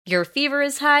Your fever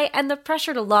is high and the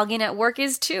pressure to log in at work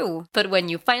is too. But when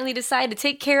you finally decide to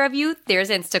take care of you, there's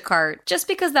Instacart. Just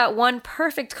because that one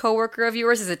perfect coworker of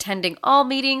yours is attending all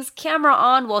meetings, camera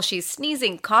on while she's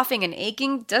sneezing, coughing, and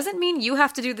aching, doesn't mean you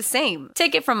have to do the same.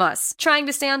 Take it from us. Trying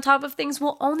to stay on top of things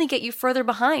will only get you further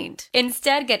behind.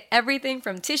 Instead, get everything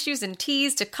from tissues and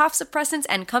teas to cough suppressants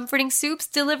and comforting soups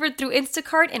delivered through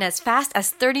Instacart in as fast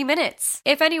as 30 minutes.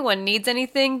 If anyone needs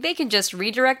anything, they can just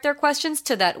redirect their questions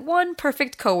to that one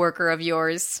perfect coworker of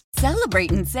yours.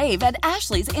 Celebrate and save at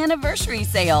Ashley's Anniversary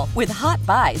Sale. With Hot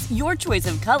Buys, your choice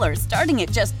of colors starting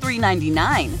at just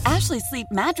 $3.99. Ashley Sleep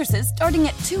mattresses starting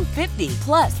at $2.50.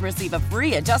 Plus, receive a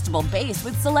free adjustable base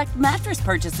with select mattress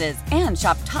purchases. And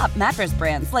shop top mattress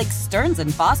brands like Stearns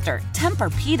 & Foster,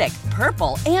 Tempur-Pedic,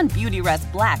 Purple, and Beautyrest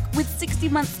Black with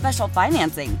 60-month special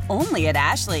financing. Only at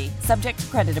Ashley. Subject to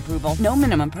credit approval. No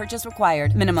minimum purchase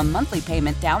required. Minimum monthly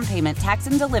payment, down payment, tax,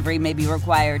 and delivery may be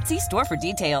required. See store for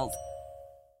details.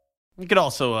 You could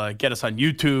also get us on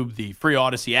YouTube, the free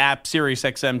Odyssey app,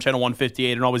 SiriusXM Channel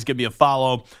 158, and always give me a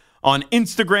follow on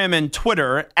Instagram and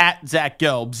Twitter at Zach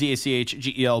Gelb,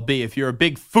 ZACHGELB. If you're a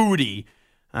big foodie,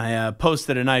 I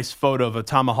posted a nice photo of a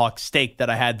tomahawk steak that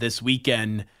I had this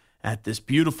weekend at this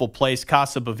beautiful place,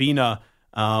 Casa Bovina,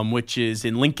 which is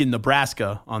in Lincoln,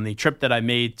 Nebraska, on the trip that I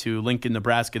made to Lincoln,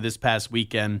 Nebraska this past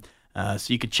weekend.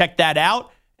 So you could check that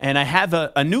out. And I have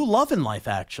a new love in life,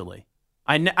 actually.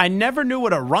 I never knew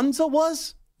what a runza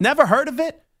was. Never heard of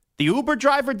it. The Uber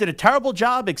driver did a terrible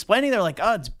job explaining. They're like,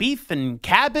 oh, it's beef and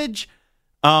cabbage.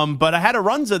 But I had a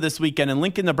runza this weekend in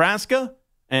Lincoln, Nebraska,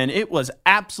 and it was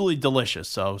absolutely delicious.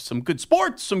 So some good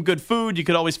sports, some good food. You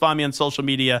could always find me on social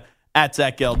media at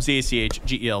Zach Gelb,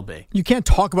 ZACHGELB. You can't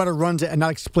talk about a runza and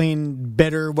not explain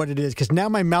better what it is, because now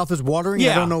my mouth is watering.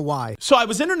 Yeah. I don't know why. So I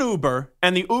was in an Uber,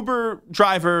 and the Uber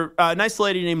driver, a nice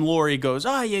lady named Lori, goes,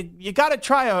 you got to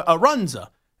try a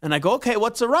runza. And I go, okay,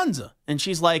 what's a runza? And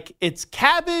she's like, it's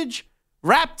cabbage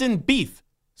wrapped in beef.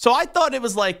 So I thought it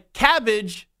was like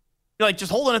cabbage, like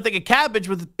just holding a thing of cabbage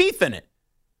with beef in it.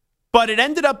 But it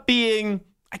ended up being,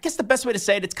 I guess the best way to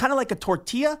say it, it's kind of like a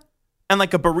tortilla and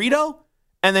like a burrito.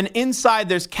 And then inside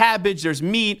there's cabbage, there's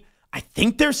meat. I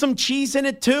think there's some cheese in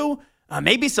it too.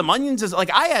 Maybe some onions.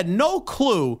 Like, I had no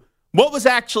clue what was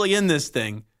actually in this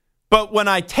thing. But when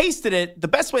I tasted it, the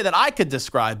best way that I could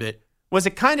describe it was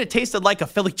it kind of tasted like a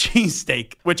Philly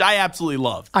cheesesteak, which I absolutely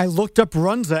loved. I looked up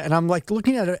runza, and I'm like,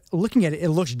 looking at it, it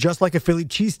looks just like a Philly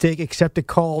cheesesteak, except it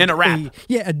called in a wrap.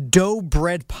 A dough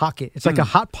bread pocket. It's like a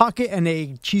hot pocket and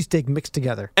a cheesesteak mixed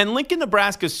together. And Lincoln,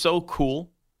 Nebraska is so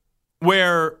cool,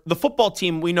 where the football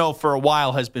team we know for a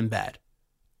while has been bad.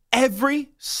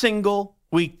 Every single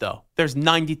week, though, there's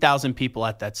 90,000 people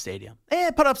at that stadium. They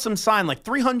put up some sign like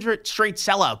 300 straight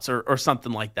sellouts or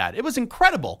something like that. It was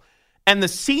incredible. And the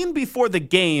scene before the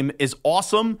game is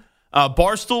awesome.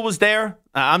 Barstool was there.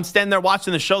 I'm standing there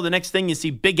watching the show. The next thing you see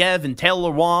Big Ev and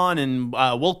Taylor Lewan and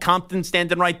Will Compton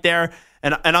standing right there.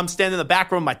 And I'm standing in the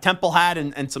back row with my Temple hat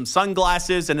and some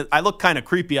sunglasses. And I look kind of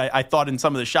creepy, I thought, in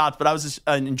some of the shots. But I was just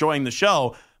enjoying the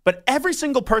show. But every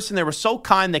single person there was so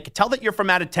kind. They could tell that you're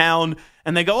from out of town.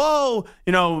 And they go,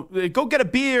 go get a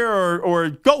beer or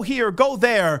go here, go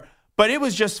there. But it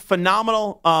was just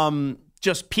phenomenal.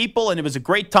 Just people, and it was a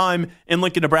great time in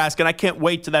Lincoln, Nebraska, and I can't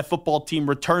wait till that football team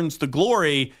returns to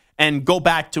glory and go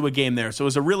back to a game there. So it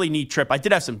was a really neat trip. I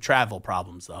did have some travel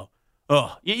problems, though.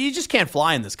 You just can't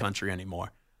fly in this country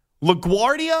anymore.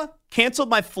 LaGuardia canceled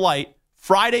my flight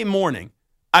Friday morning.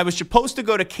 I was supposed to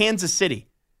go to Kansas City.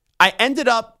 I ended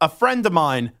up, a friend of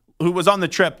mine who was on the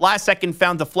trip, last second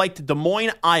found a flight to Des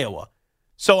Moines, Iowa.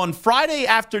 So on Friday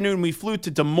afternoon, we flew to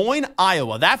Des Moines,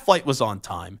 Iowa. That flight was on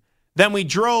time. Then we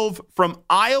drove from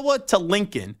Iowa to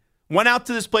Lincoln, went out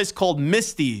to this place called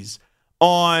Misty's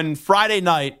on Friday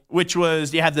night, which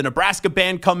was, you had the Nebraska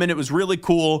band come in. It was really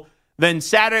cool. Then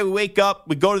Saturday, we wake up,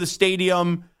 we go to the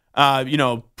stadium,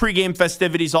 pregame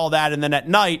festivities, all that. And then at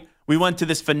night, we went to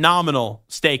this phenomenal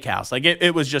steakhouse. Like,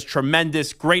 it was just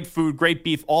tremendous, great food, great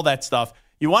beef, all that stuff.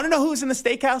 You want to know who's in the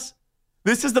steakhouse?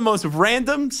 This is the most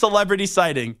random celebrity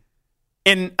sighting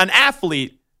in an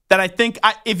athlete that I think,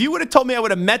 if you would have told me I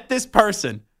would have met this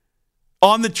person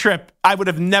on the trip, I would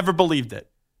have never believed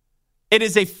it. It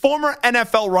is a former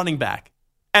NFL running back.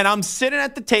 And I'm sitting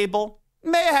at the table,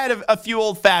 may have had a few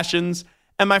old fashions,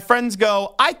 and my friends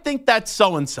go, I think that's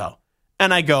so-and-so.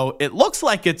 And I go, it looks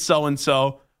like it's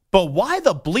so-and-so, but why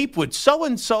the bleep would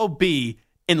so-and-so be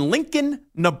in Lincoln,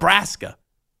 Nebraska?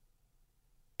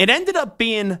 It ended up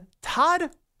being Todd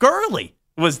Gurley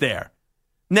was there.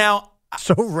 Now,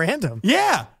 so random.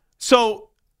 Yeah. So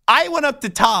I went up to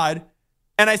Todd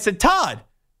and I said, Todd.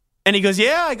 And he goes,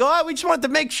 yeah. I go, we just wanted to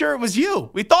make sure it was you.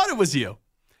 We thought it was you.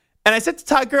 And I said to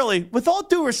Todd Gurley, with all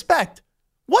due respect,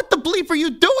 what the bleep are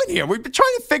you doing here? We've been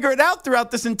trying to figure it out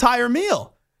throughout this entire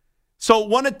meal. So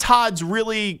one of Todd's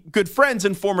really good friends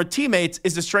and former teammates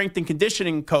is a strength and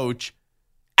conditioning coach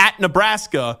at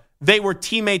Nebraska. They were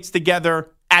teammates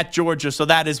together at Georgia, so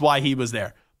that is why he was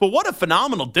there. But what a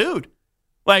phenomenal dude.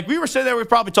 Like, we were sitting there, we were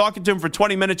probably talking to him for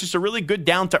 20 minutes, just a really good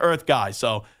down-to-earth guy.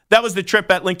 So that was the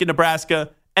trip at Lincoln,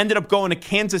 Nebraska. Ended up going to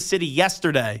Kansas City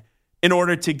yesterday in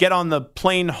order to get on the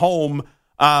plane home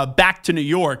back to New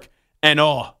York. And,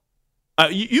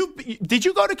 did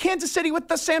you go to Kansas City with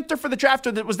the Samter for the draft,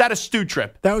 or was that a Stu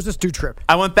trip? That was a Stu trip.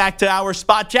 I went back to our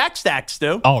spot Jack Stack,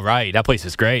 Stu. All right. That place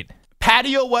is great.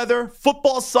 Patio weather,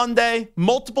 football Sunday,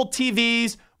 multiple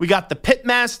TVs. We got the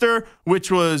Pitmaster, which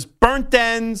was burnt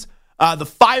ends, the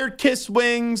Fire Kiss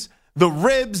wings, the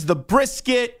ribs, the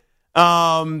brisket,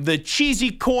 the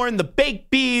cheesy corn, the baked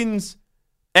beans.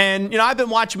 And, I've been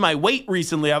watching my weight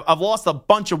recently. I've lost a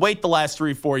bunch of weight the last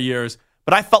 3-4 years,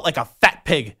 but I felt like a fat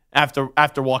pig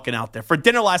after walking out there. For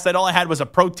dinner last night, all I had was a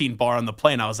protein bar on the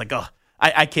plane. I was like,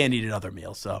 I can't eat another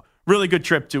meal. So really good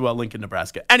trip to Lincoln,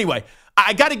 Nebraska. Anyway,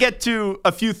 I got to get to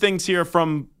a few things here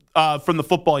from the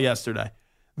football yesterday.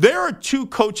 There are two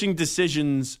coaching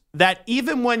decisions that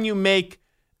even when you make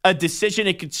a decision,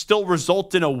 it could still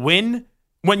result in a win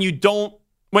when you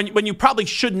probably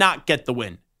should not get the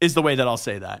win, is the way that I'll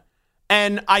say that.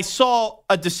 And I saw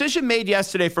a decision made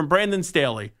yesterday from Brandon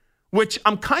Staley, which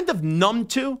I'm kind of numb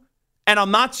to, and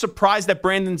I'm not surprised that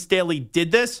Brandon Staley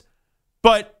did this,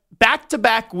 but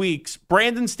back-to-back weeks,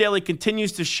 Brandon Staley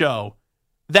continues to show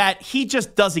that he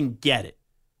just doesn't get it.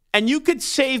 And you could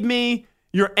save me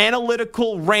your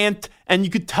analytical rant, and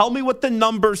you could tell me what the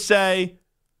numbers say.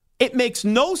 It makes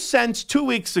no sense 2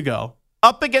 weeks ago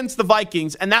up against the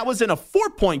Vikings, and that was in a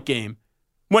 4-point game,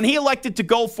 when he elected to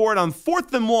go for it on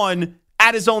 4th and 1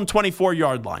 at his own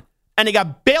 24-yard line. And he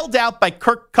got bailed out by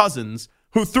Kirk Cousins,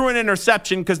 who threw an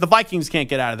interception because the Vikings can't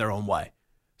get out of their own way.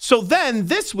 So then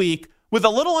this week, with a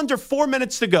little under 4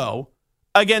 minutes to go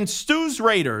against Stu's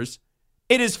Raiders,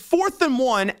 it is 4th and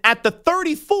 1 at the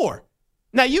 34.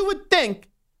 Now, you would think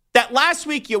that last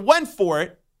week you went for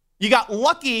it, you got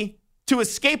lucky to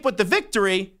escape with the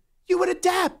victory, you would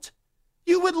adapt,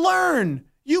 you would learn,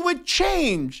 you would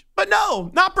change. But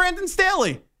no, not Brandon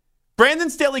Staley. Brandon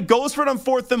Staley goes for it on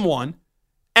 4th and 1,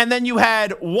 and then you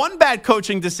had one bad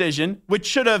coaching decision, which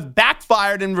should have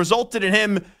backfired and resulted in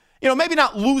him, maybe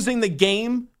not losing the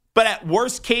game, but at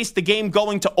worst case, the game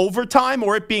going to overtime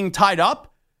or it being tied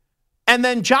up. And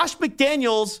then Josh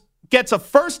McDaniels gets a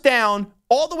first down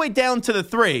all the way down to the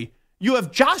 3. You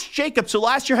have Josh Jacobs, who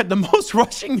last year had the most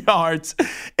rushing yards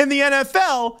in the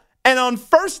NFL. And on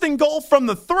 1st and goal from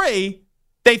the 3,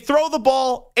 they throw the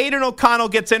ball. Aiden O'Connell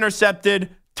gets intercepted.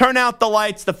 Turn out the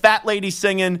lights, the fat lady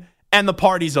singing, and the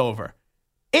party's over.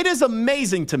 It is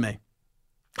amazing to me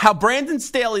how Brandon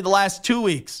Staley the last 2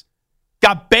 weeks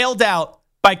got bailed out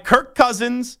by Kirk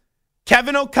Cousins,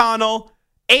 Kevin O'Connell,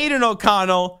 Aiden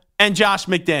O'Connell, and Josh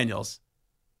McDaniels.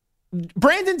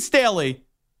 Brandon Staley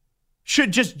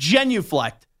should just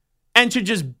genuflect and should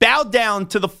just bow down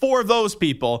to the 4 of those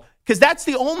people, because that's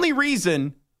the only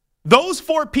reason, those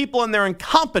 4 people and their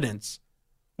incompetence,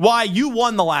 why you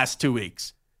won the last 2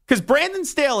 weeks. Because Brandon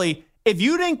Staley, if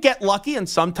you didn't get lucky, and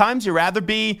sometimes you'd rather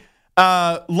be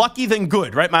lucky than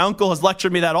good, right? My uncle has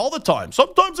lectured me that all the time.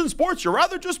 Sometimes in sports, you'd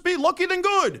rather just be lucky than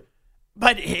good.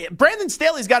 But Brandon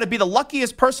Staley's got to be the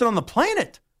luckiest person on the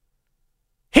planet.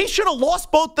 He should have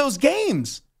lost both those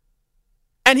games.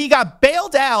 And he got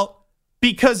bailed out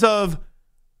because of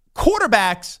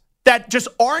quarterbacks that just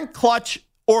aren't clutch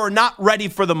or are not ready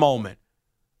for the moment.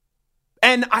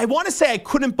 And I want to say I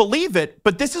couldn't believe it,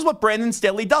 but this is what Brandon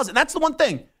Staley does. And that's the one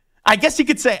thing. I guess you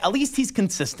could say at least he's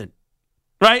consistent,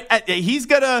 right? He's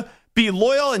going to be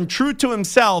loyal and true to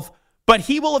himself, but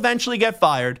he will eventually get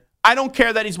fired. I don't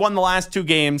care that he's won the last 2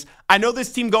 games. I know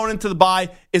this team going into the bye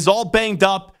is all banged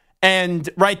up and,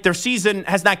 right, their season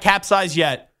has not capsized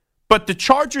yet. But the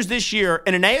Chargers this year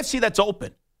in an AFC that's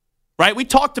open, right? We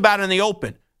talked about it in the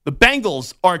open. The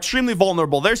Bengals are extremely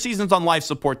vulnerable. Their season's on life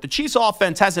support. The Chiefs'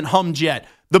 offense hasn't hummed yet.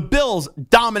 The Bills,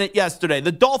 dominant yesterday.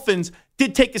 The Dolphins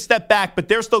did take a step back, but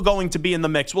they're still going to be in the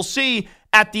mix. We'll see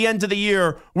at the end of the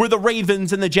year where the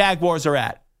Ravens and the Jaguars are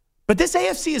at. But this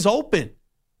AFC is open.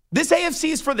 This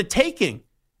AFC is for the taking.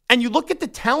 And you look at the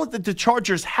talent that the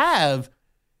Chargers have,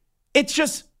 it's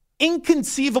just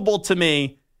inconceivable to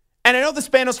me. And I know the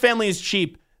Spanos family is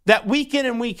cheap, that week in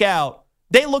and week out,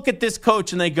 they look at this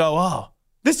coach and they go, oh,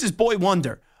 this is boy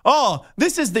wonder. Oh,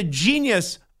 this is the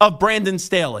genius of Brandon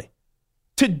Staley.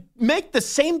 To make the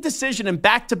same decision in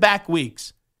back-to-back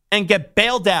weeks and get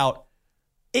bailed out,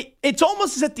 it's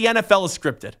almost as if the NFL is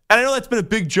scripted. And I know that's been a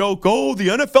big joke. Oh, the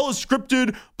NFL is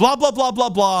scripted, blah, blah, blah, blah,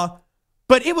 blah.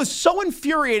 But it was so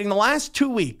infuriating the last 2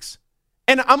 weeks.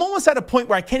 And I'm almost at a point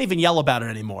where I can't even yell about it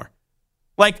anymore.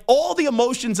 Like, all the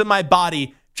emotions in my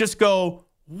body just go,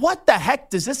 what the heck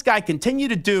does this guy continue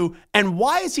to do? And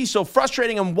why is he so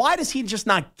frustrating? And why does he just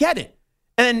not get it?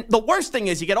 And the worst thing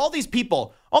is you get all these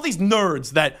people, all these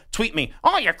nerds that tweet me,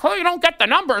 oh, you clearly don't get the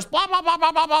numbers, blah, blah, blah,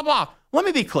 blah, blah, blah, blah. Let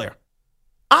me be clear.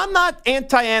 I'm not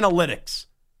anti-analytics,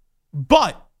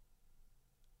 but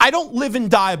I don't live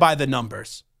and die by the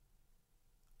numbers.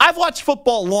 I've watched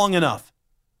football long enough.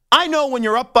 I know when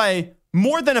you're up by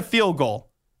more than a field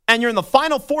goal and you're in the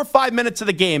final 4 or 5 minutes of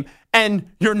the game and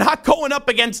you're not going up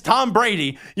against Tom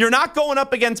Brady, you're not going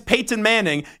up against Peyton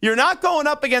Manning, you're not going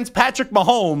up against Patrick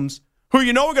Mahomes, who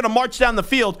you know are going to march down the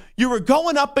field, you were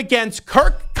going up against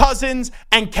Kirk Cousins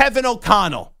and Kevin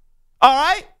O'Connell. All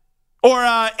right? Or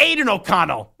Aiden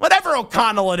O'Connell. Whatever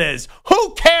O'Connell it is.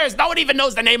 Who cares? No one even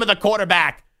knows the name of the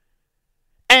quarterback.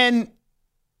 And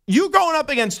you going up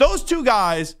against those two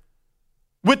guys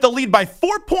with the lead by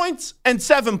 4 points and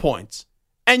 7 points.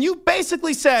 And you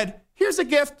basically said, here's a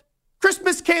gift.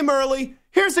 Christmas came early.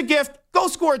 Here's a gift. Go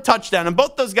score a touchdown. And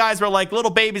both those guys were like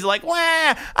little babies, like, wah,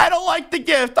 I don't like the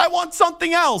gift. I want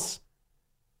something else.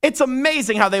 It's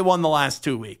amazing how they won the last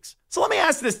 2 weeks. So let me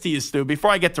ask this to you, Stu,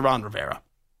 before I get to Ron Rivera.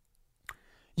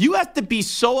 You have to be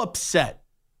so upset.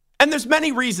 And there's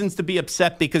many reasons to be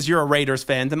upset because you're a Raiders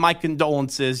fan. And my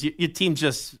condolences. Your team's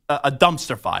just a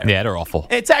dumpster fire. Yeah, they're awful.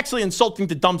 It's actually insulting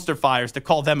to dumpster fires to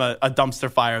call them a dumpster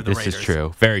fire of the Raiders. This is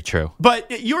true. Very true.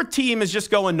 But your team is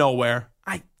just going nowhere.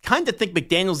 I kind of think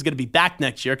McDaniels is going to be back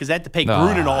next year because they had to pay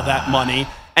Gruden all that money.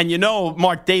 And you know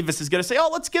Mark Davis is going to say, oh,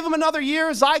 let's give him another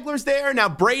year. Ziegler's there. Now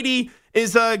Brady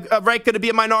is going to be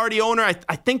a minority owner.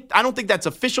 I don't think that's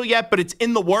official yet, but it's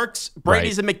in the works.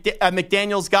 Brady's a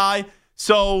McDaniels guy.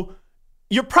 So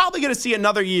you're probably going to see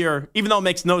another year, even though it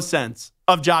makes no sense,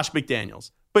 of Josh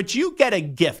McDaniels. But you get a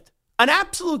gift, an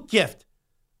absolute gift,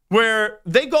 where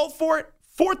they go for it,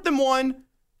 4th and 1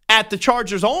 at the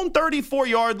Chargers' own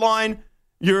 34-yard line.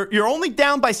 You're only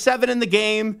down by 7 in the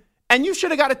game, and you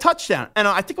should have got a touchdown. And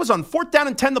I think it was on 4th down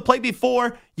and 10 the play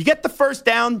before. You get the first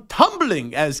down,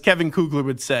 tumbling, as Kevin Kugler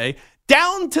would say,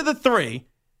 down to the 3.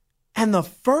 And the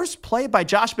first play by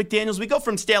Josh McDaniels, we go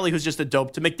from Staley, who's just a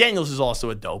dope, to McDaniels, who's also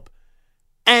a dope.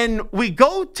 And we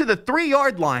go to the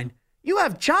 3-yard line. You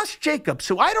have Josh Jacobs,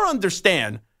 who I don't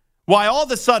understand why all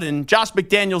of a sudden Josh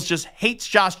McDaniels just hates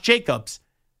Josh Jacobs.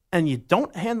 And you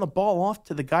don't hand the ball off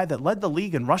to the guy that led the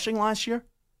league in rushing last year?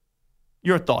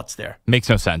 Your thoughts there? Makes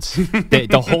no sense.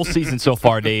 The whole season so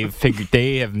far, they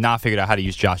have not figured out how to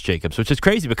use Josh Jacobs, which is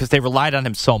crazy because they relied on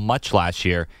him so much last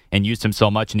year and used him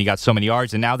so much, and he got so many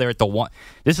yards. And now they're at the one.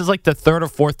 This is like the 3rd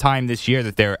or 4th time this year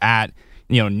that they're at,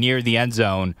 near the end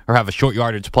zone or have a short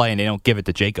yardage play, and they don't give it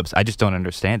to Jacobs. I just don't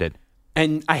understand it.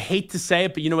 And I hate to say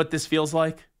it, but you know what this feels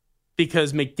like?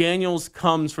 Because McDaniels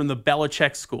comes from the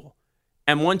Belichick school.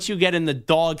 And once you get in the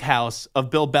doghouse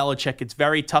of Bill Belichick, it's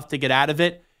very tough to get out of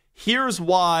it. Here's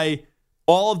why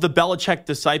all of the Belichick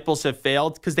disciples have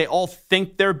failed, because they all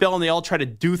think they're Bill and they all try to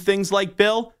do things like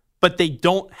Bill, but they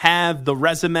don't have the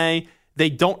resume. They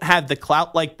don't have the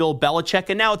clout like Bill Belichick.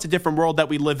 And now it's a different world that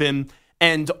we live in.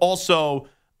 And also,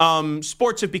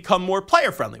 sports have become more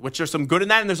player-friendly, which there's some good in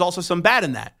that and there's also some bad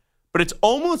in that. But it's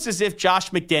almost as if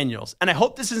Josh McDaniels, and I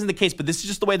hope this isn't the case, but this is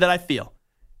just the way that I feel.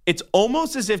 It's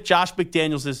almost as if Josh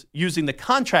McDaniels is using the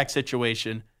contract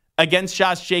situation against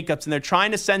Josh Jacobs, and they're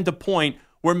trying to send a point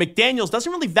where McDaniels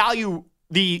doesn't really value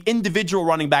the individual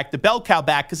running back, the bell cow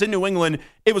back, because in New England,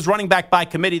 it was running back by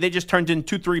committee. They just turned in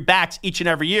 2-3 backs each and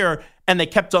every year, and they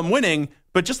kept on winning.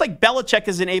 But just like Belichick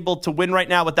isn't able to win right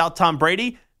now without Tom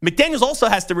Brady, McDaniels also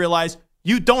has to realize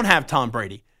you don't have Tom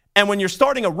Brady. And when you're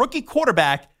starting a rookie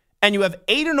quarterback and you have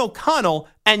Aiden O'Connell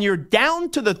and you're down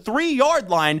to the 3-yard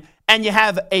line and you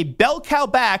have a bell cow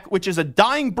back, which is a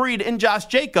dying breed in Josh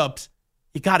Jacobs,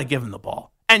 you got to give him the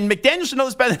ball. And McDaniels should know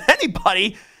this better than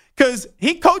anybody because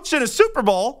he coached in a Super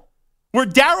Bowl where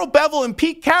Darrell Bevell and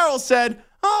Pete Carroll said,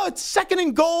 oh, it's 2nd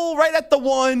and goal right at the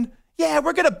 1. Yeah,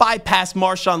 we're going to bypass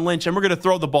Marshawn Lynch and we're going to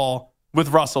throw the ball with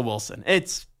Russell Wilson.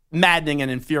 It's maddening and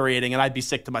infuriating, and I'd be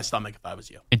sick to my stomach if I was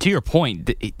you. And to your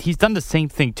point, he's done the same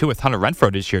thing, too, with Hunter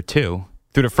Renfrow this year, too,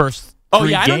 through the first 3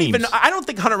 games. I don't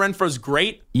think Hunter Renfro's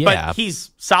great, yeah, but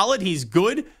he's solid. He's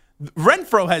good.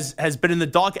 Renfrow has been in the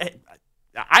dog.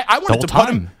 I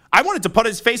wanted to put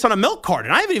his face on a milk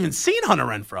carton. I haven't even seen Hunter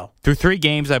Renfrow. Through 3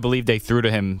 games, I believe they threw to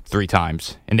him 3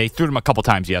 times, and they threw to him a couple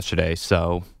times yesterday,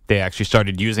 so they actually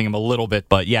started using him a little bit.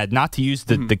 But yeah, not to use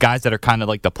the guys that are kind of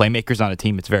like the playmakers on a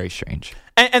team, it's very strange.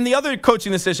 And the other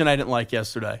coaching decision I didn't like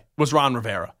yesterday was Ron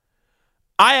Rivera.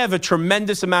 I have a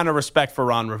tremendous amount of respect for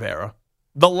Ron Rivera.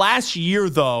 The last year,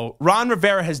 though, Ron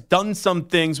Rivera has done some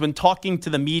things when talking to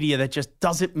the media that just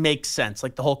doesn't make sense,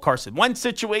 like the whole Carson Wentz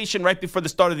situation right before the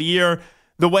start of the year,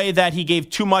 the way that he gave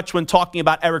too much when talking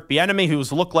about Eric Bieniemy,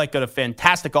 who's looked like a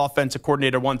fantastic offensive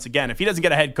coordinator once again. If he doesn't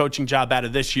get a head coaching job out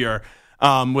of this year,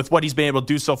 with what he's been able to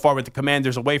do so far with the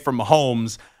Commanders away from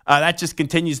Mahomes, that just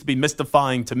continues to be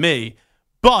mystifying to me.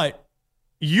 But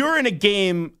you're in a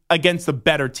game against a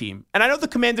better team. And I know the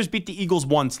Commanders beat the Eagles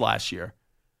once last year.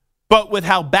 But with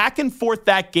how back and forth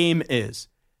that game is,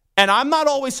 and I'm not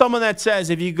always someone that says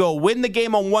if you go win the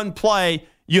game on one play,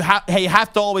 you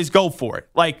have to always go for it.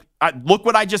 Like, look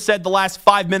what I just said the last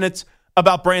 5 minutes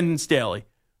about Brandon Staley.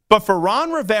 But for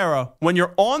Ron Rivera, when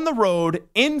you're on the road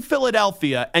in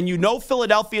Philadelphia and you know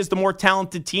Philadelphia is the more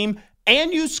talented team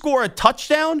and you score a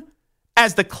touchdown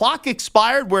as the clock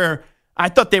expired, where I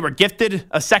thought they were gifted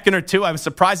a second or two. I was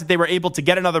surprised that they were able to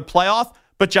get another playoff.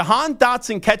 But Jahan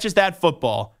Dotson catches that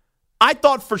football. I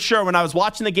thought for sure when I was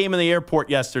watching the game in the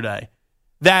airport yesterday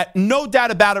that no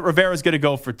doubt about it, Rivera's going to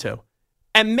go for two.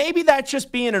 And maybe that's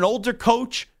just being an older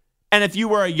coach. And if you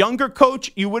were a younger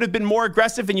coach, you would have been more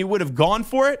aggressive and you would have gone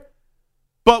for it.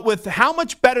 But with how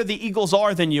much better the Eagles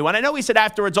are than you, and I know he said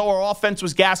afterwards, our offense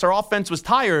was gassed, our offense was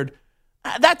tired.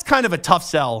 That's kind of a tough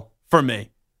sell for me.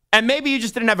 And maybe you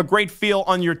just didn't have a great feel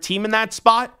on your team in that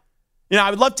spot. You know, I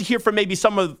would love to hear from maybe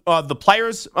some of the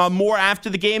players more after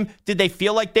the game. Did they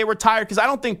feel like they were tired? Because I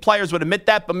don't think players would admit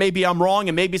that, but maybe I'm wrong,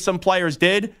 and maybe some players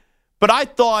did. But I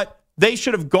thought they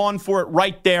should have gone for it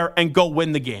right there and go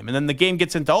win the game. And then the game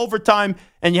gets into overtime,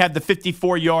 and you have the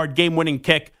 54-yard game-winning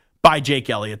kick by Jake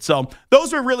Elliott. So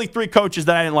those were really three coaches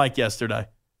that I didn't like yesterday.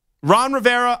 Ron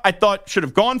Rivera, I thought, should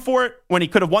have gone for it when he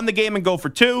could have won the game and go for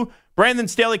two. Brandon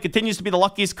Staley continues to be the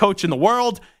luckiest coach in the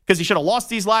world because he should have lost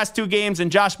these last two games.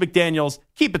 And Josh McDaniels,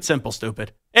 keep it simple,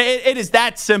 stupid. It is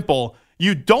that simple.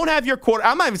 You don't have your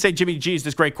quarterback. I'm not even saying Jimmy G is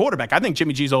this great quarterback. I think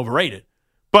Jimmy G is overrated.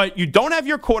 But you don't have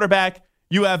your quarterback.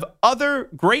 You have other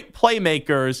great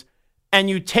playmakers, and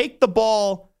you take the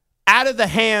ball out of the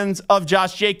hands of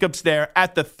Josh Jacobs there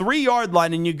at the 3-yard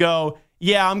line, and you go,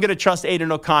 yeah, I'm going to trust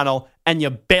Aiden O'Connell, and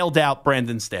you bailed out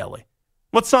Brandon Staley.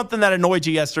 What's something that annoyed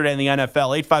you yesterday in the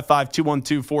NFL?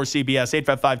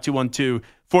 855-212-4CBS,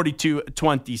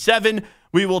 855-212-4227.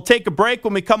 We will take a break.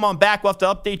 When we come on back, we'll have to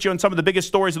update you on some of the biggest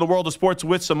stories in the world of sports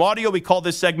with some audio. We call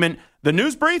this segment The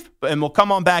News Brief, and we'll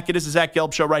come on back. It is the Zach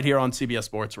Gelb Show right here on CBS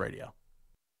Sports Radio.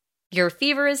 Your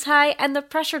fever is high and the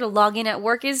pressure to log in at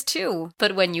work is too.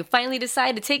 But when you finally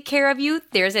decide to take care of you,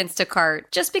 there's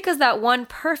Instacart. Just because that one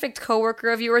perfect coworker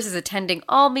of yours is attending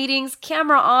all meetings,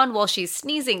 camera on while she's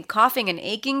sneezing, coughing, and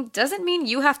aching, doesn't mean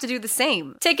you have to do the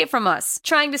same. Take it from us.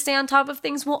 Trying to stay on top of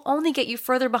things will only get you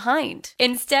further behind.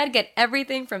 Instead, get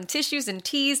everything from tissues and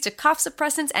teas to cough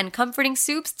suppressants and comforting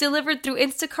soups delivered through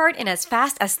Instacart in as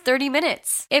fast as 30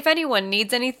 minutes. If anyone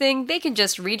needs anything, they can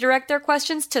just redirect their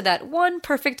questions to that one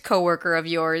perfect coworker of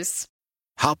yours.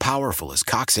 How powerful is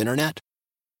Cox Internet?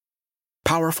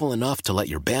 Powerful enough to let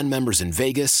your band members in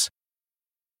Vegas,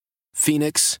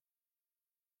 Phoenix,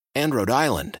 and Rhode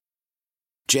Island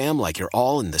jam like you're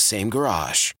all in the same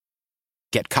garage.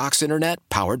 Get Cox Internet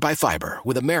powered by fiber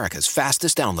with America's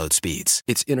fastest download speeds.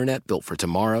 It's internet built for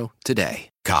tomorrow, today.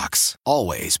 Cox,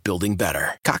 always building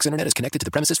better. Cox Internet is connected to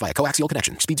the premises via coaxial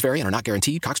connection. Speeds vary and are not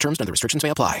guaranteed. Cox terms and other restrictions may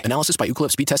apply. Analysis by Ookla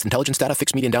Speed Test Intelligence Data.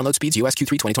 Fixed median download speeds. US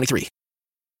Q3 2023.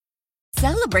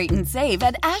 Celebrate and save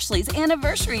at Ashley's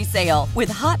Anniversary Sale. With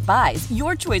Hot Buys,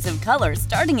 your choice of colors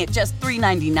starting at just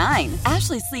 $3.99.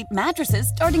 Ashley Sleep mattresses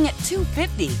starting at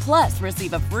 $2.50. Plus,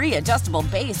 receive a free adjustable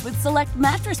base with select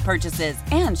mattress purchases.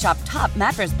 And shop top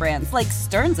mattress brands like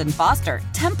Stearns & Foster,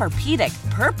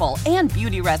 Tempur-Pedic, Purple, and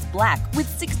Beautyrest Black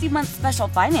with 60-month special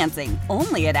financing.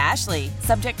 Only at Ashley.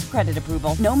 Subject to credit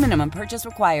approval. No minimum purchase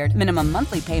required. Minimum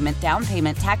monthly payment, down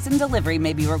payment, tax, and delivery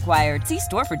may be required. See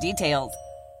store for details.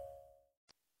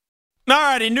 All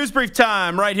righty, news brief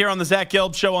time right here on the Zach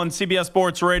Gelb Show on CBS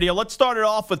Sports Radio. Let's start it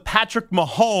off with Patrick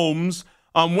Mahomes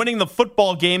winning the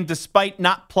football game despite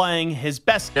not playing his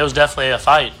best. It was definitely a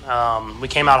fight. We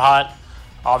came out hot,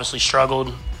 obviously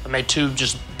struggled. I made two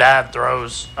just bad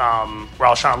throws where I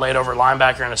was trying to lay it over a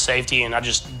linebacker and a safety, and I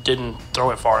just didn't throw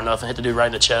it far enough and hit the dude right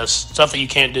in the chest. Stuff that you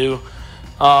can't do.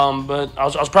 But I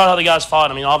was proud of how the guys fought.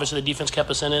 I mean, obviously the defense kept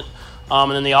us in it.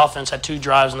 And then the offense had two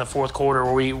drives in the fourth quarter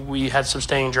where we had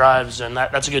sustained drives, and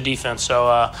that's a good defense. So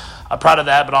I'm proud of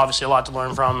that, but obviously a lot to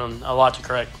learn from and a lot to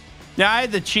correct. Yeah, I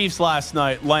had the Chiefs last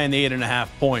night laying the 8.5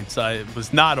 points. I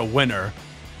was not a winner.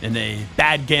 in a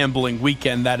bad gambling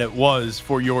weekend that it was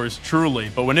for yours truly.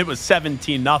 But when it was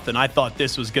 17-0, I thought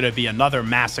this was going to be another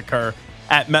massacre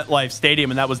at MetLife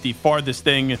Stadium, and that was the farthest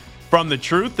thing from the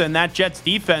truth. And that Jets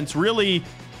defense really,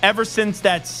 ever since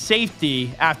that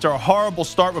safety, after a horrible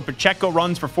start where Pacheco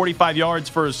runs for 45 yards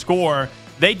for a score,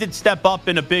 they did step up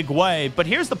in a big way. But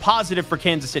here's the positive for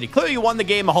Kansas City. Clearly, you won the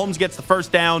game. Mahomes gets the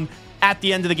first down at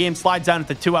the end of the game, slides down at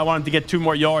the 2. I wanted to get 2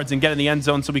 more yards and get in the end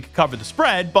zone so we could cover the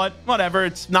spread, but whatever.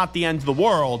 It's not the end of the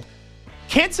world.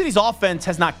 Kansas City's offense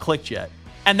has not clicked yet,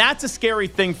 and that's a scary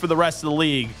thing for the rest of the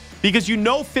league because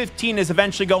 15 is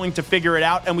eventually going to figure it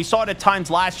out, and we saw it at times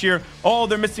last year. Oh,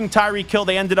 they're missing Tyreek Hill.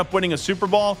 They ended up winning a Super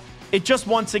Bowl. It just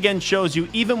once again shows you,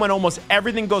 even when almost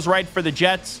everything goes right for the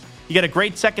Jets, you get a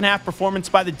great second-half performance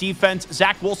by the defense.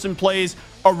 Zach Wilson plays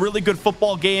a really good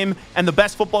football game, and the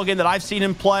best football game that I've seen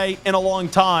him play in a long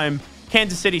time.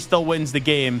 Kansas City still wins the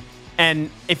game. And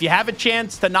if you have a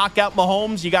chance to knock out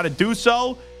Mahomes, you got to do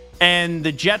so. And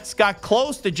the Jets got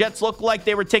close. The Jets looked like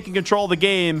they were taking control of the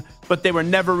game, but they were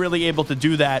never really able to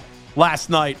do that last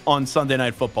night on Sunday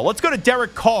Night Football. Let's go to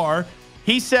Derek Carr.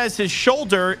 He says his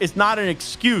shoulder is not an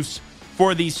excuse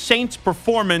for the Saints'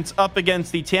 performance up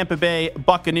against the Tampa Bay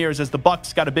Buccaneers as the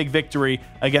Bucs got a big victory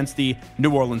against the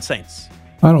New Orleans Saints.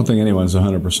 I don't think anyone's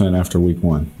 100% after week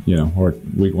 1, or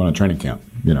week 1 of training camp,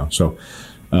 So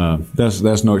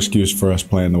that's no excuse for us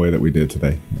playing the way that we did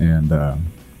today. And,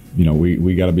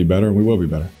 we got to be better, and we will be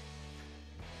better.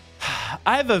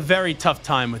 I have a very tough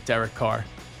time with Derek Carr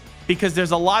because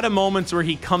there's a lot of moments where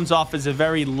he comes off as a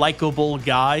very likable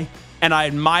guy, and I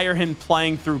admire him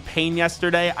playing through pain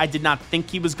yesterday. I did not think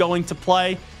he was going to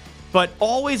play, but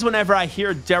always whenever I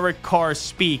hear Derek Carr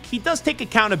speak, he does take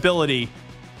accountability,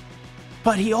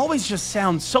 but he always just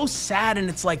sounds so sad, and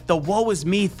it's like the woe is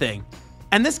me thing.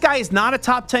 And this guy is not a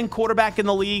top 10 quarterback in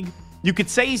the league. You could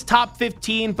say he's top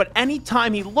 15, but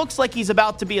anytime he looks like he's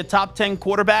about to be a top 10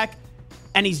 quarterback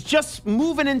and he's just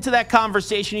moving into that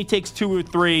conversation, he takes 2 or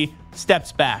 3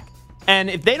 steps back. And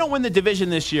if they don't win the division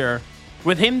this year,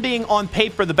 with him being on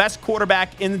paper the best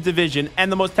quarterback in the division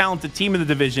and the most talented team in the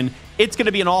division, it's going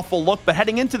to be an awful look. But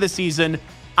heading into the season,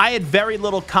 I had very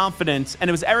little confidence, and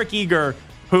it was Eric Eager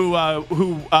who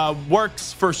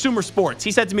works for Sumer Sports.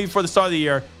 He said to me before the start of the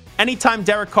year, anytime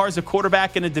Derek Carr is a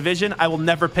quarterback in a division, I will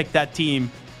never pick that team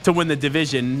to win the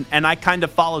division. And I kind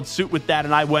of followed suit with that,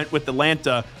 and I went with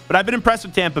Atlanta. But I've been impressed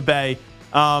with Tampa Bay.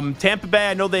 Tampa Bay,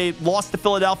 I know they lost to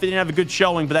Philadelphia. They didn't have a good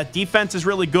showing, but that defense is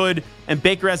really good, and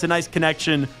Baker has a nice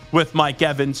connection with Mike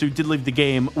Evans, who did leave the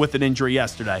game with an injury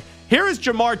yesterday. Here is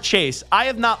Jamar Chase. I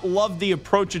have not loved the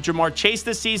approach of Jamar Chase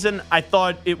this season. I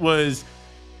thought it was,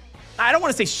 I don't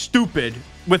want to say stupid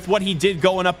with what he did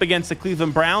going up against the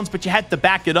Cleveland Browns, but you had to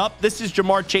back it up. This is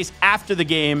Jamar Chase after the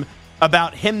game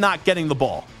about him not getting the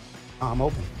ball. I'm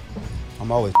open.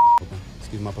 I'm always open.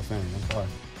 Excuse my profanity. I'm sorry.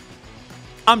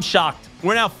 I'm shocked.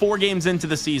 We're now 4 games into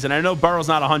the season. I know Burrow's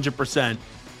not 100%,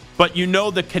 but you know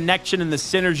the connection and the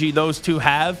synergy those two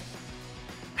have.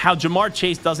 How Jamar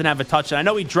Chase doesn't have a touchdown. I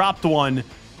know he dropped one.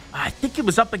 I think it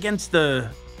was up against the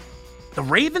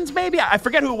Ravens, maybe? I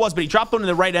forget who it was, but he dropped one in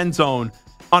the right end zone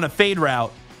on a fade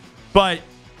route. But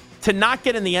to not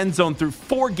get in the end zone through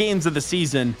 4 games of the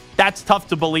season, that's tough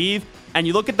to believe. And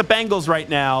you look at the Bengals right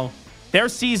now, their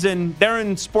season, they're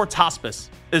in sports hospice,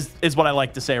 is what I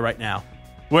like to say right now.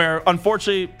 Where,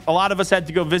 unfortunately, a lot of us had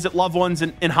to go visit loved ones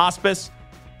in hospice.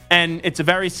 And it's a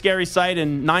very scary sight.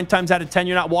 And 9 times out of 10,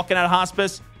 you're not walking out of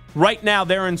hospice. Right now,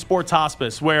 they're in sports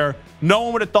hospice, where no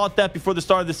one would have thought that before the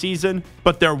start of the season.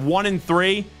 But they're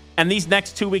 1-3. And these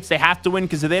next 2 weeks, they have to win,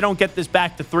 because if they don't get this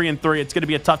back to 3-3, it's going to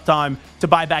be a tough time to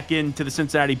buy back into the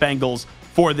Cincinnati Bengals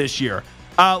for this year.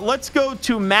 Let's go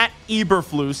to Matt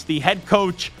Eberflus, the head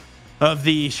coach of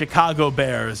the Chicago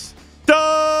Bears.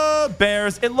 The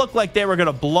Bears. It looked like they were going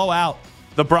to blow out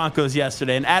the Broncos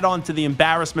yesterday and add on to the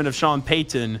embarrassment of Sean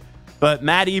Payton. But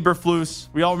Matt Eberflus,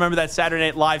 we all remember that Saturday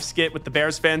Night Live skit with the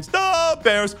Bears fans. The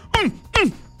Bears.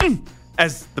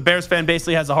 As the Bears fan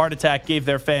basically has a heart attack, gave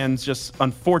their fans just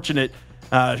an unfortunate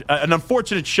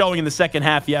showing in the second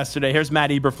half yesterday. Here's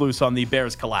Matt Eberflus on the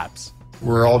Bears collapse.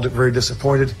 We're all very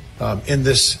disappointed in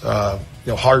this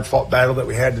hard-fought battle that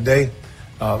we had today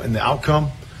and the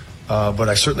outcome. But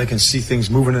I certainly can see things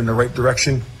moving in the right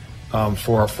direction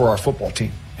for our football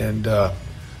team. And,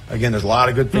 again, there's a lot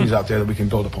of good things out there that we can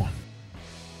build upon.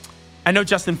 I know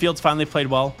Justin Fields finally played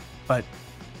well, but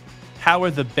how are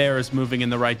the Bears moving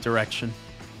in the right direction?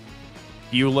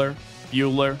 Bueller.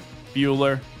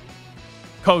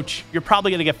 Coach, you're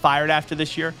probably going to get fired after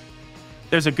this year.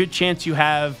 There's a good chance you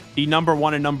have the number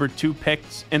 1 and number 2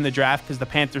 picks in the draft, because the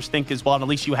Panthers think as well, and at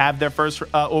least you have their first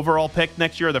overall pick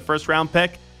next year, or their first round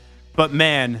pick. But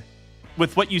man,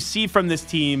 with what you see from this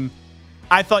team,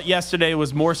 I thought yesterday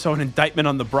was more so an indictment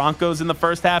on the Broncos in the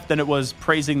first half than it was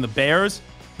praising the Bears.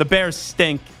 The Bears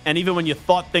stink, and even when you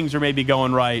thought things were maybe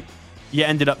going right, you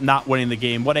ended up not winning the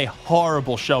game. What a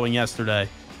horrible showing yesterday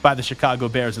by the Chicago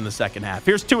Bears in the second half.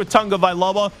 Here's Tua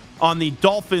Tagovailoa on the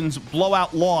Dolphins'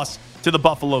 blowout loss to the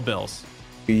Buffalo Bills.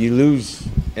 You lose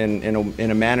in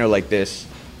a manner like this,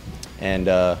 and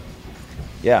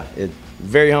it's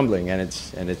very humbling, and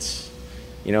it's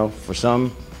for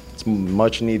some, it's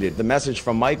much needed. The message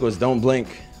from Mike was don't blink.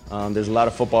 There's a lot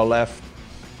of football left.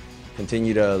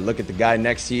 Continue to look at the guy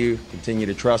next to you. Continue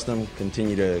to trust him.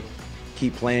 Continue to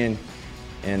keep playing,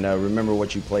 and remember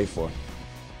what you play for.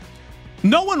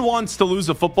 No one wants to lose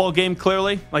a football game,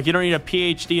 clearly. Like, you don't need a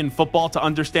PhD in football to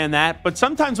understand that. But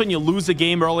sometimes when you lose a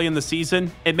game early in the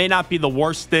season, it may not be the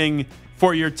worst thing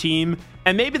for your team.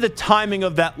 And maybe the timing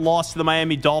of that loss to the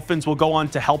Miami Dolphins will go on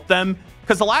to help them.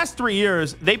 Because the last 3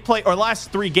 years,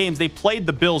 last 3 games, they played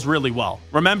the Bills really well.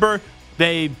 Remember,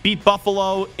 they beat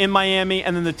Buffalo in Miami,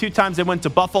 and then the 2 times they went to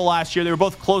Buffalo last year, they were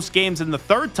both close games. And the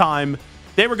third time,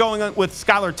 they were going with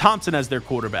Skylar Thompson as their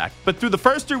quarterback. But through the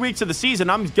first 3 weeks of the season,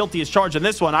 I'm guilty as charged on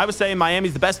this one. I was saying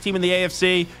Miami's the best team in the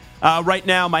AFC right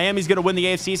now. Miami's going to win the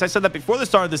AFC. So I said that before the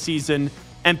start of the season.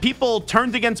 And people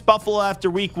turned against Buffalo after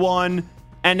week 1.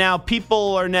 And now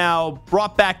people are now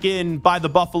brought back in by the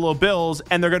Buffalo Bills.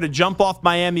 And they're going to jump off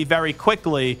Miami very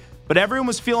quickly. But everyone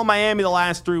was feeling Miami the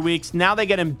last 3 weeks. Now they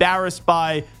get embarrassed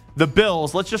by the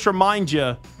Bills. Let's just remind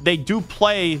you, they do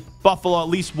play Buffalo at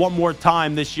least one more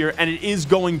time this year, and it is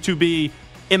going to be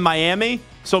in Miami.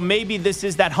 So maybe this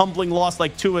is that humbling loss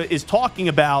like Tua is talking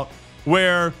about,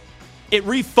 where it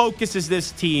refocuses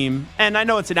this team. And I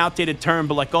know it's an outdated term,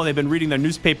 but they've been reading their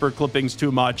newspaper clippings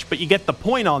too much. But you get the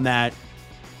point on that.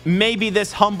 Maybe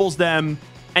this humbles them,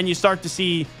 and you start to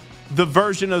see the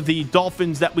version of the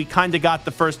Dolphins that we kind of got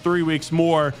the first 3 weeks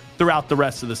more throughout the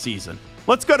rest of the season.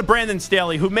 Let's go to Brandon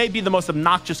Staley, who may be the most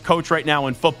obnoxious coach right now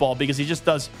in football because he just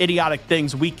does idiotic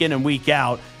things week in and week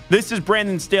out. This is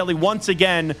Brandon Staley once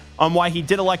again on why he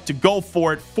did elect to go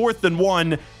for it. 4th and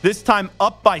 1, this time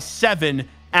up by 7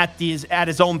 at his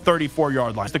own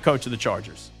 34-yard line. He's the coach of the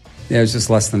Chargers. Yeah, it was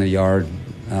just less than a yard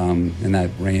in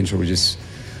that range where we just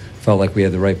felt like we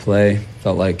had the right play.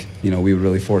 Felt like, we would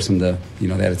really force them to, they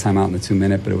had a timeout in the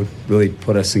 2-minute, but it would really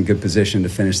put us in good position to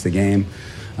finish the game.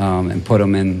 And put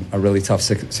them in a really tough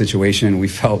situation. We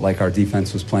felt like our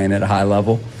defense was playing at a high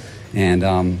level, and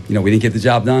we didn't get the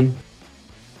job done.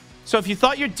 So if you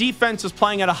thought your defense was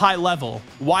playing at a high level,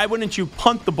 why wouldn't you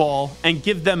punt the ball and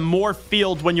give them more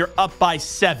field when you're up by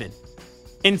 7?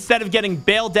 Instead of getting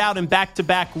bailed out in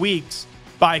back-to-back weeks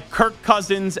by Kirk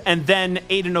Cousins and then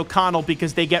Aiden O'Connell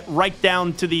because they get right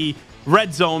down to the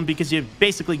red zone because you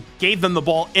basically gave them the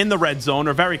ball in the red zone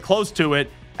or very close to it,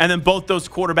 and then both those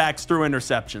quarterbacks threw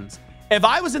interceptions. If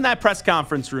I was in that press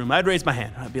conference room, I'd raise my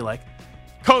hand. I'd be like,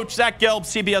 Coach Zach Gelb,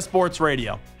 CBS Sports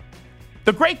Radio.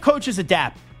 The great coaches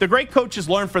adapt. The great coaches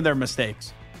learn from their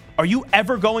mistakes. Are you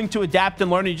ever going to adapt and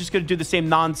learn, or are you just going to do the same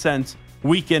nonsense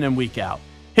week in and week out?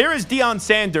 Here is Deion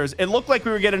Sanders. It looked like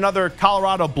we were getting another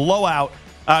Colorado blowout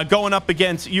going up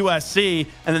against USC,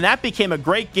 and then that became a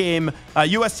great game.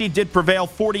 USC did prevail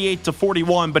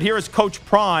 48-41, but here is Coach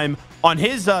Prime on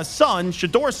his son,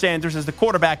 Shedeur Sanders, as the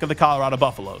quarterback of the Colorado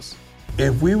Buffaloes.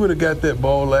 If we would have got that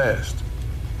ball last,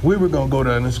 we were going to go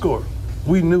down and score.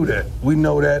 We knew that. We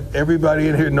know that. Everybody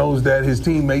in here knows that. His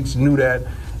teammates knew that.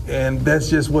 And that's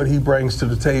just what he brings to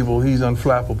the table. He's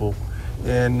unflappable.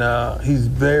 And he's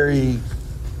very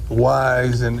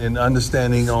wise and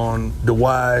understanding on the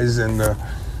whys and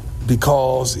the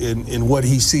calls in what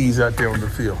he sees out there on the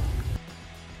field.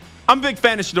 I'm a big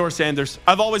fan of Shedeur Sanders.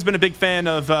 I've always been a big fan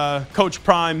of Coach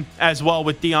Prime as well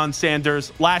with Deion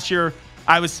Sanders. Last year,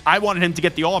 I wanted him to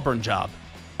get the Auburn job.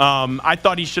 I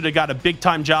thought he should have got a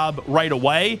big-time job right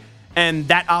away, and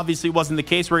that obviously wasn't the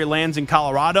case where he lands in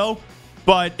Colorado.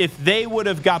 But if they would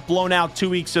have got blown out 2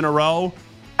 weeks in a row,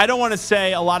 I don't want to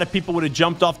say a lot of people would have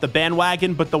jumped off the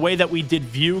bandwagon, but the way that we did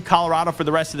view Colorado for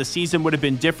the rest of the season would have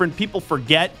been different. People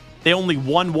forget they only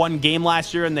won one game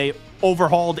last year, and they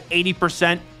overhauled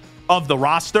 80% of the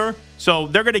roster. So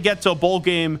they're going to get to a bowl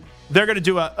game. They're going to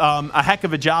do a heck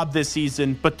of a job this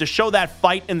season. But to show that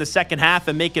fight in the second half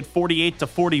and make it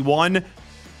 48-41,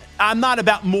 I'm not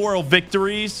about moral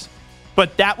victories,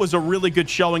 but that was a really good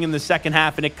showing in the second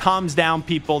half, and it calms down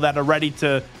people that are ready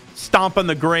to stomp on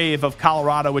the grave of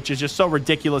Colorado, which is just so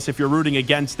ridiculous if you're rooting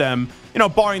against them,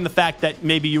 barring the fact that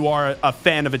maybe you are a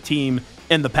fan of a team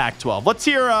in the Pac-12. Let's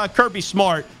hear Kirby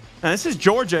Smart. Now, this is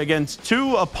Georgia against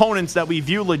two opponents that we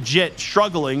view legit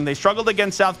struggling. They struggled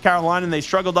against South Carolina, and they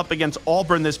struggled up against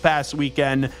Auburn this past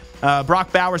weekend.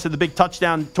 Brock Bowers had the big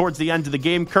touchdown towards the end of the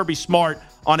game. Kirby Smart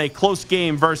on a close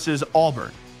game versus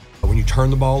Auburn. When you turn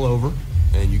the ball over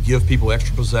and you give people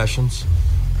extra possessions,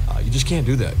 you just can't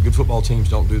do that. Good football teams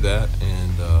don't do that,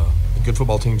 and good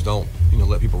football teams don't,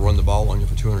 let people run the ball on you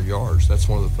for 200 yards. That's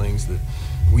one of the things that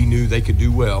we knew they could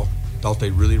do well. Thought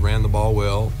they really ran the ball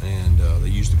well, and they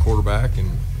used the quarterback and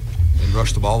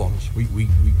rushed the ball on us. We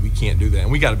can't do that,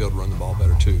 and we got to be able to run the ball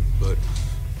better too. But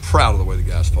proud of the way the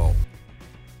guys fought.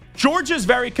 Georgia's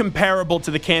very comparable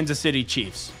to the Kansas City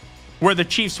Chiefs, where the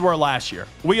Chiefs were last year.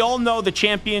 We all know the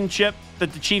championship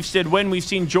that the Chiefs did win. We've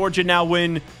seen Georgia now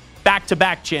win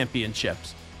back-to-back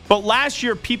championships. But last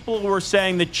year, people were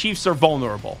saying the Chiefs are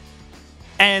vulnerable.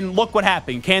 And look what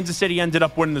happened. Kansas City ended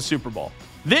up winning the Super Bowl.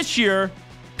 This year,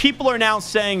 people are now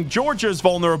saying Georgia's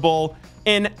vulnerable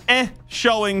in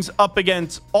showings up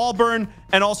against Auburn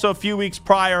and also a few weeks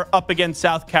prior up against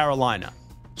South Carolina.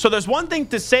 So there's one thing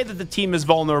to say that the team is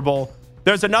vulnerable.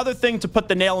 There's another thing to put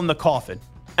the nail in the coffin.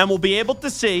 And we'll be able to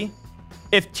see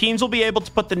if teams will be able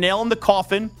to put the nail in the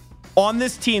coffin on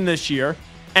this team this year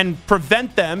and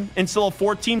prevent them until a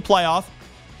 14 playoff,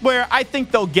 where I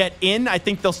think they'll get in. I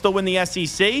think they'll still win the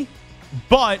SEC,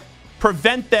 but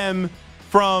prevent them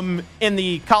from, in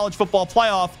the college football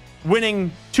playoff,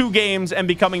 winning 2 games and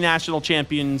becoming national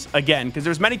champions again. Because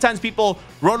there's many times people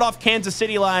wrote off Kansas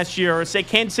City last year or say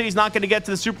Kansas City's not going to get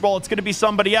to the Super Bowl. It's going to be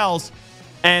somebody else.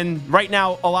 And right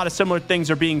now, a lot of similar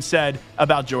things are being said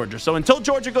about Georgia. So until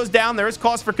Georgia goes down, there is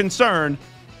cause for concern.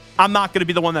 I'm not going to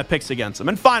be the one that picks against them.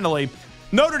 And finally,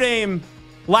 Notre Dame,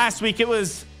 last week, it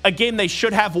was a game they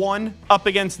should have won up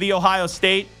against the Ohio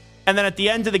State. And then at the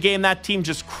end of the game, that team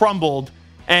just crumbled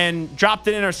and dropped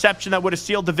an interception that would have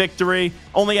sealed the victory.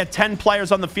 Only had 10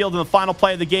 players on the field in the final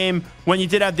play of the game when you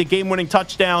did have the game-winning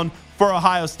touchdown for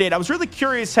Ohio State. I was really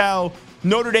curious how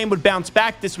Notre Dame would bounce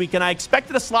back this week, and I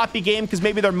expected a sloppy game because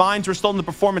maybe their minds were still in the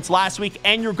performance last week,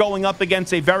 and you're going up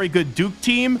against a very good Duke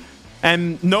team.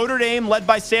 And Notre Dame, led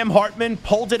by Sam Hartman,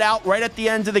 pulled it out right at the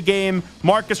end of the game.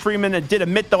 Marcus Freeman did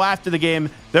admit, though, after the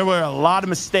game, there were a lot of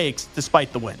mistakes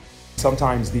despite the win.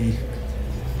 Sometimes the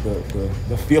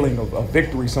feeling of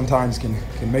victory sometimes can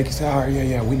make you say, all right,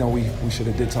 yeah, we know we should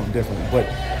have did something different. But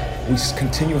we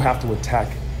continue to have to attack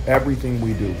everything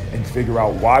we do and figure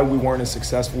out why we weren't as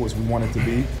successful as we wanted to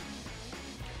be.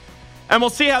 And we'll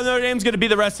see how Notre Dame's going to be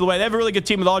the rest of the way. They have a really good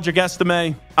team with Audric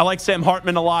Estime. I like Sam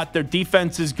Hartman a lot. Their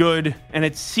defense is good. And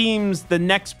it seems the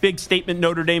next big statement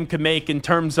Notre Dame can make in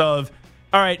terms of,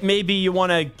 all right, maybe you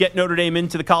want to get Notre Dame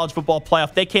into the college football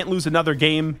playoff. They can't lose another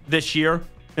game this year.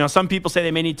 Some people say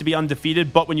they may need to be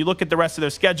undefeated, but when you look at the rest of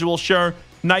their schedule, sure,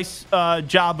 nice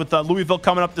job with Louisville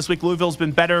coming up this week. Louisville's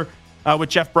been better with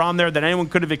Jeff Brom there than anyone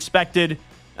could have expected.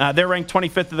 They're ranked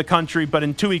 25th in the country, but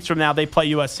in 2 weeks from now, they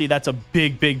play USC. That's a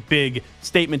big, big, big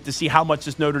statement to see how much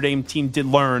this Notre Dame team did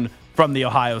learn from the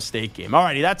Ohio State game. All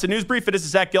righty, that's a news brief. It is the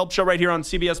Zach Gelb Show right here on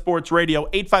CBS Sports Radio,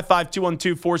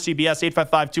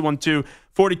 855-212-4CBS,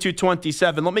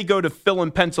 855-212-4227. Let me go to Phil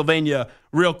in Pennsylvania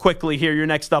real quickly here. You're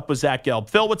next up with Zach Gelb.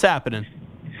 Phil, what's happening?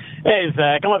 Hey,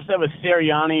 Zach. I'm upset with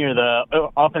Sirianni or the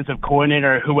offensive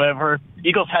coordinator or whoever.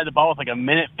 Eagles had the ball with like a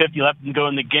minute 50 left to go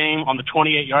in the game on the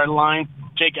 28-yard line.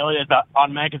 Jake Elliott is about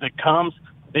automatic as it comes.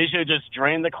 They should have just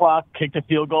drained the clock, kicked a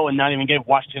field goal, and not even give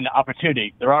Washington the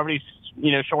opportunity. They're already,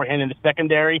 shorthanded in the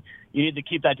secondary. You need to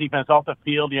keep that defense off the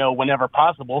field, whenever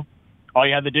possible. All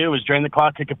you had to do was drain the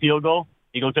clock, kick a field goal.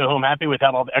 Eagles go home happy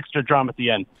without all the extra drama at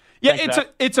the end. Yeah, Thanks,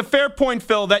 it's a fair point,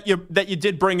 Phil, that you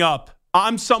did bring up.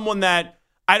 I'm someone that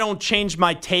I don't change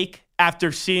my take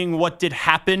after seeing what did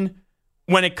happen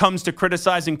when it comes to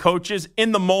criticizing coaches.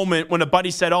 In the moment when a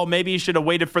buddy said, oh, maybe you should have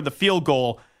waited for the field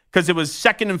goal because it was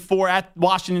 2nd and 4 at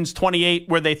Washington's 28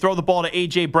 where they throw the ball to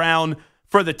A.J. Brown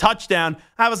for the touchdown.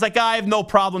 I was like, I have no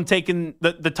problem taking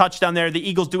the touchdown there. The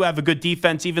Eagles do have a good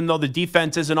defense, even though the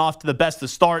defense isn't off to the best to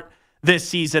start this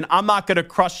season. I'm not going to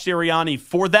crush Sirianni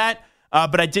for that,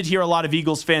 but I did hear a lot of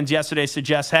Eagles fans yesterday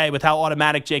suggest, hey, with how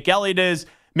automatic Jake Elliott is,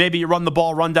 maybe you run the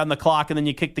ball, run down the clock, and then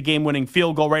you kick the game-winning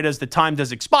field goal right as the time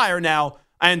does expire. Now,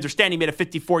 I understand he made a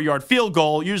 54-yard field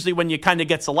goal. Usually when you kind of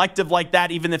get selective like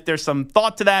that, even if there's some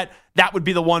thought to that, that would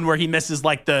be the one where he misses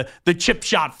like the chip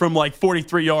shot from like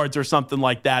 43 yards or something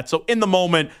like that. So in the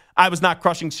moment, I was not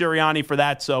crushing Sirianni for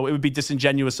that, so it would be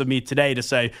disingenuous of me today to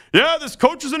say, yeah, this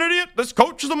coach is an idiot, this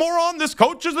coach is a moron, this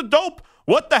coach is a dope.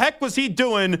 What the heck was he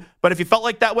doing? But if you felt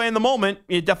like that way in the moment,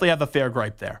 you definitely have a fair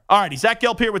gripe there. All righty, Zach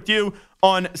Gelb here with you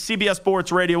on CBS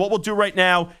Sports Radio. What we'll do right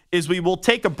now is we will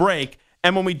take a break.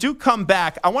 And when we do come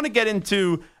back, I want to get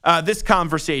into this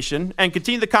conversation and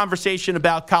continue the conversation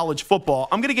about college football.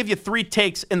 I'm going to give you 3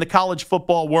 takes in the college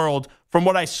football world from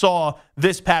what I saw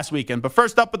this past weekend. But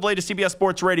first up with the latest CBS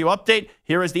Sports Radio update,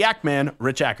 here is the Ackman,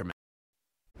 Rich Ackerman.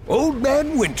 Old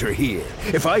Man Winter here.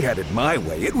 If I had it my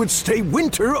way, it would stay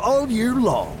winter all year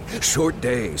long. Short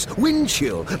days, wind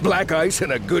chill, black ice,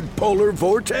 and a good polar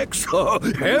vortex. Oh,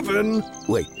 heaven.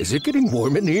 Wait, is it getting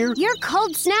warm in here? Your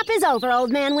cold snap is over, Old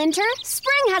Man Winter.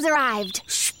 Spring has arrived.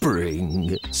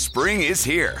 Spring. Spring is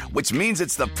here, which means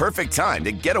it's the perfect time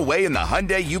to get away in the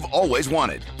Hyundai you've always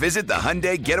wanted. Visit the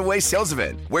Hyundai Getaway Sales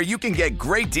Event, where you can get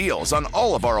great deals on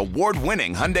all of our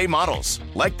award-winning Hyundai models,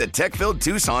 like the tech-filled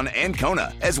Tucson and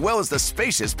Kona, as well as the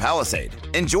spacious Palisade.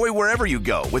 Enjoy wherever you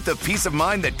go with the peace of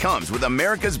mind that comes with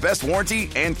America's best warranty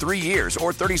and 3 years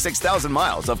or 36,000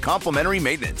 miles of complimentary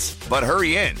maintenance. But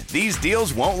hurry in, these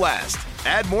deals won't last.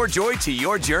 Add more joy to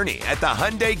your journey at the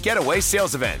Hyundai Getaway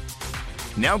Sales Event.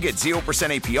 Now get 0%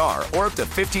 APR or up to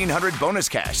 $1,500 bonus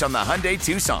cash on the Hyundai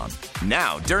Tucson.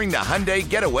 Now, during the Hyundai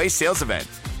Getaway Sales Event.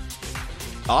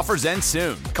 Offers end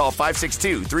soon. Call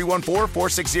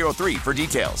 562-314-4603 for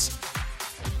details.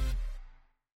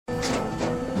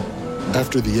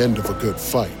 After the end of a good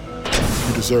fight,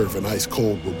 you deserve an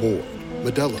ice-cold reward.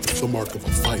 Modelo is the mark of a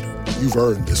fighter. You've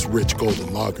earned this rich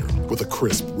golden lager with a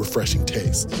crisp, refreshing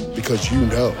taste. Because you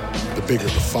know, the bigger the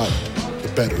fight, the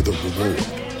better the reward.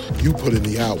 You put in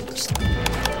the hours,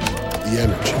 the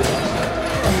energy,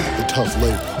 the tough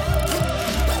labor.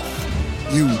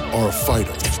 You are a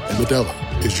fighter, and Modelo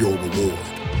is your reward.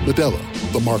 Modelo,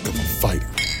 the mark of a fighter.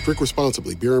 Drink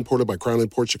responsibly. Beer imported by Crown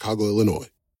Imports, Chicago, Illinois.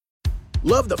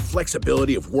 Love the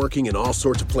flexibility of working in all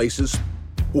sorts of places?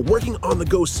 Well, working on the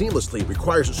go seamlessly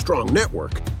requires a strong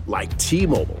network like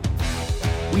T-Mobile.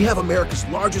 We have America's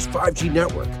largest 5G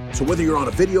network, so whether you're on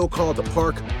a video call at the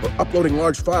park or uploading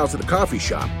large files at the coffee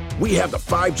shop, we have the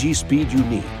 5G speed you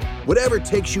need. Whatever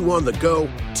takes you on the go,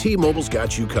 T-Mobile's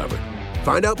got you covered.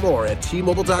 Find out more at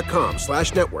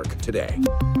T-Mobile.com/network today.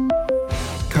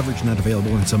 Coverage not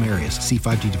available in some areas. See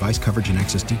 5G device coverage and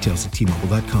access details at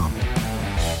T-Mobile.com.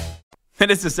 It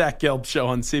is the Zach Gelb Show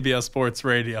on CBS Sports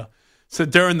Radio. So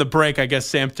during the break, I guess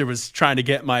Samter was trying to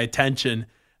get my attention.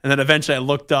 And then eventually I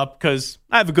looked up because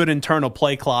I have a good internal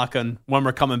play clock on when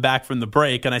we're coming back from the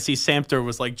break. And I see Samter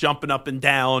was like jumping up and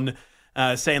down,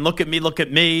 saying, look at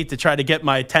me, to try to get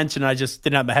my attention. I just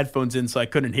didn't have my headphones in, so I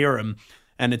couldn't hear him.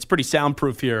 And it's pretty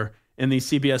soundproof here in the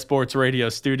CBS Sports Radio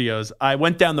studios. I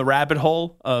went down the rabbit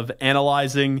hole of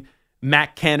analyzing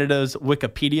Matt Canada's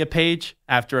Wikipedia page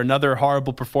after another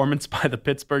horrible performance by the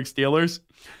Pittsburgh Steelers.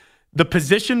 The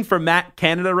position for Matt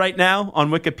Canada right now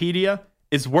on Wikipedia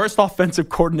is worst offensive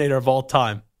coordinator of all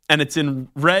time. And it's in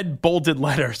red, bolded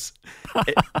letters.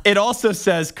 It also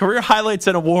says career highlights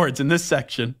and awards in this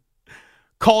section.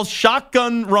 Calls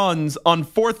shotgun runs on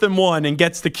 4th and 1 and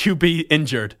gets the QB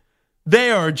injured. They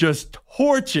are just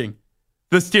torching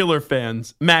the Steeler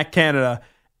fans, Matt Canada.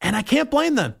 And I can't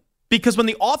blame them. Because when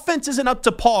the offense isn't up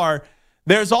to par,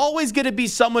 there's always going to be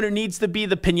someone who needs to be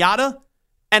the piñata,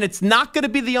 and it's not going to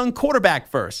be the young quarterback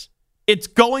first. It's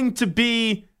going to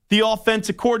be the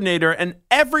offensive coordinator, and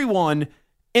everyone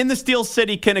in the Steel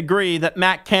City can agree that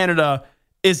Matt Canada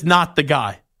is not the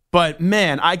guy. But,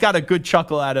 man, I got a good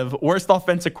chuckle out of worst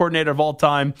offensive coordinator of all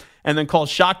time and then calls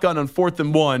shotgun on 4th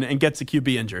and 1 and gets the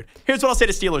QB injured. Here's what I'll say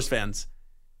to Steelers fans.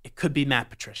 It could be Matt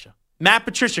Patricia. Matt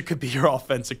Patricia could be your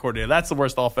offensive coordinator. That's the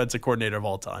worst offensive coordinator of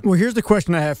all time. Well, here's the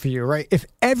question I have for you, right? If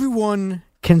everyone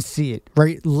can see it,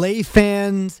 right? Lay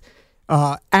fans,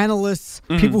 analysts,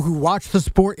 people who watch the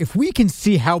sport, if we can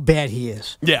see how bad he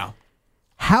is, yeah,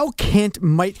 how can't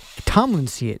Mike Tomlin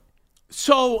see it?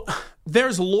 So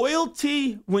there's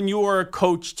loyalty when you are a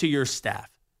coach to your staff.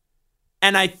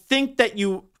 And I think that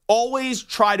you always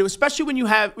try to, especially when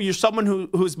you're someone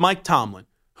who's Mike Tomlin,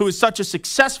 who is such a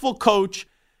successful coach,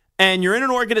 and you're in an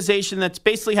organization that's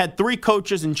basically had 3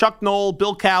 coaches in Chuck Noll,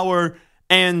 Bill Cowher,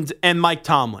 and Mike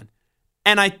Tomlin.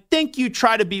 And I think you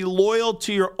try to be loyal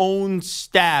to your own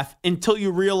staff until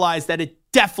you realize that it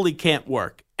definitely can't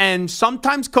work. And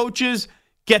sometimes coaches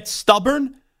get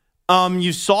stubborn.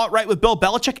 You saw it right with Bill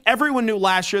Belichick. Everyone knew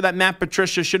last year that Matt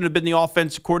Patricia shouldn't have been the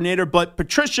offensive coordinator, but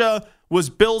Patricia was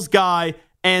Bill's guy.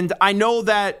 And I know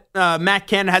that Matt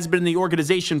Canada hasn't been in the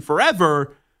organization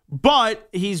forever, but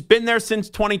he's been there since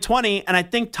 2020, and I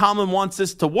think Tomlin wants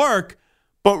this to work.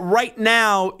 But right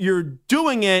now, you're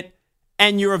doing it,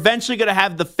 and you're eventually going to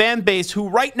have the fan base who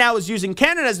right now is using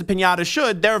Canada as the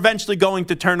piñata they're eventually going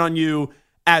to turn on you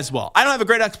as well. I don't have a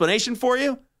great explanation for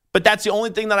you, but that's the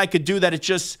only thing that I could do, that it's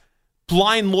just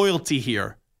blind loyalty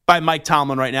here by Mike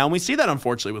Tomlin right now. And we see that,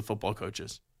 unfortunately, with football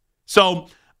coaches. So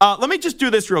let me just do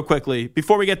this real quickly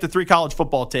before we get to 3 college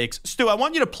football takes. Stu, I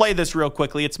want you to play this real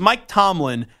quickly. It's Mike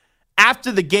Tomlin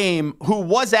after the game, who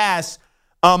was asked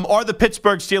Are the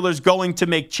Pittsburgh Steelers going to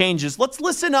make changes? Let's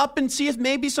listen up and see if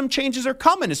maybe some changes are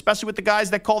coming, especially with the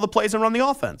guys that call the plays and run the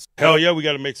offense. Hell yeah, we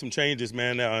got to make some changes,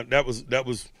 man. That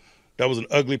was an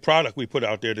ugly product we put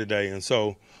out there today, and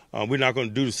so we're not going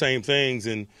to do the same things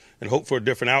and hope for a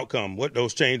different outcome. What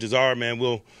those changes are, man,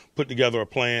 we'll put together a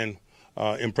plan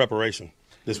in preparation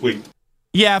this week.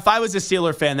 Yeah, if I was a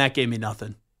Steeler fan, that gave me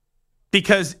nothing.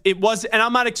 Because it was, and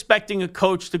I'm not expecting a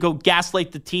coach to go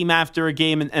gaslight the team after a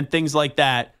game and things like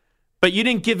that, but you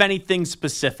didn't give anything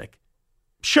specific.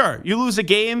 Sure, you lose a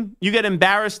game, you get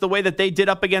embarrassed the way that they did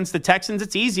up against the Texans.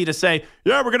 It's easy to say,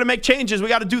 yeah, we're going to make changes. We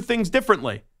got to do things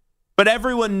differently. But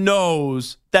everyone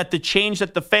knows that the change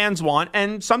that the fans want,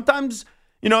 and sometimes,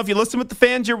 if you listen with the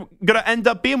fans, you're going to end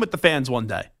up being with the fans one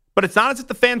day. But it's not as if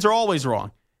the fans are always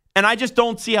wrong. And I just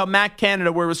don't see how Matt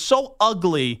Canada, where it was so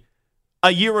ugly a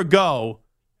year ago,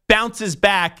 bounces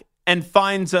back and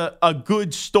finds a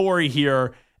good story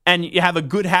here, and you have a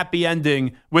good happy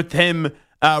ending with him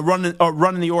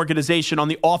running the organization on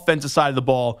the offensive side of the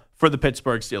ball for the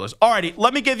Pittsburgh Steelers. All righty,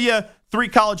 let me give you 3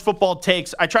 college football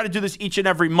takes. I try to do this each and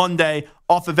every Monday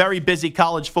off a very busy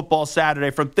college football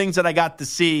Saturday from things that I got to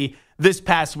see this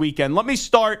past weekend. Let me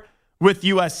start with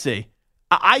USC.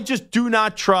 I just do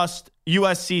not trust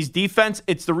USC's defense.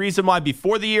 It's the reason why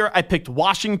before the year I picked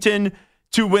Washington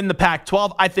to win the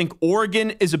Pac-12. I think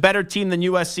Oregon is a better team than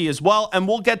USC as well, and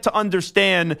we'll get to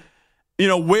understand,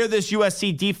 where this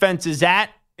USC defense is at.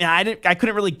 I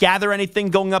couldn't really gather anything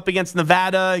going up against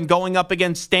Nevada and going up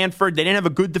against Stanford. They didn't have a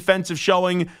good defensive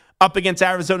showing up against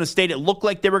Arizona State. It looked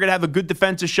like they were going to have a good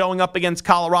defensive showing up against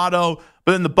Colorado,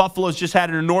 but then the Buffaloes just had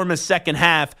an enormous second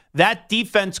half. That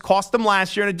defense cost them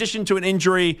last year, in addition to an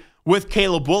injury with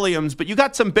Caleb Williams. But you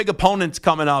got some big opponents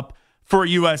coming up for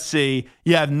USC.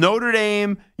 You have Notre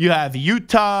Dame, you have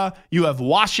Utah, you have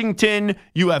Washington,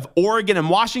 you have Oregon, and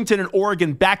Washington and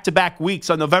Oregon back-to-back weeks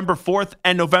on November 4th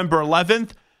and November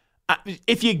 11th.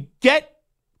 If you get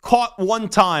caught one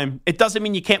time, it doesn't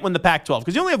mean you can't win the Pac-12,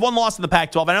 because you only have one loss in the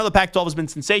Pac-12. I know the Pac-12 has been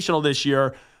sensational this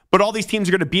year, but all these teams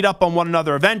are going to beat up on one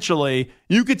another eventually.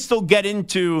 You could still get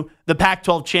into the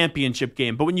Pac-12 championship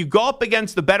game. But when you go up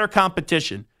against the better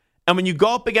competition, and when you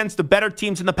go up against the better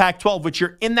teams in the Pac-12, which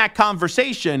you're in that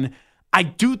conversation, I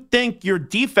do think your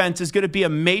defense is going to be a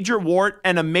major wart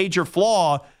and a major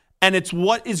flaw, and it's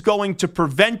what is going to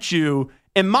prevent you,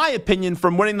 in my opinion,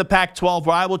 from winning the Pac-12,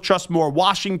 where I will trust more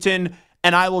Washington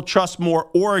and I will trust more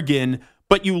Oregon.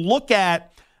 But you look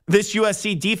at this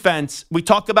USC defense, we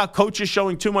talk about coaches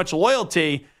showing too much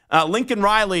loyalty. Lincoln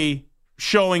Riley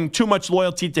showing too much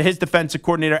loyalty to his defensive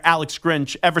coordinator, Alex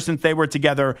Grinch, ever since they were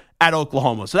together at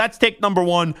Oklahoma. So that's take number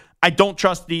 1. I don't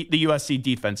trust the USC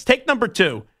defense. Take number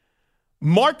 2,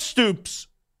 Mark Stoops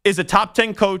is a top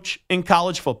 10 coach in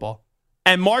college football.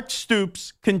 And Mark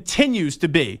Stoops continues to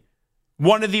be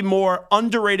one of the more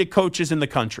underrated coaches in the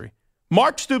country.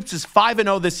 Mark Stoops is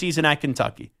 5-0 this season at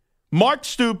Kentucky. Mark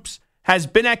Stoops has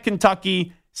been at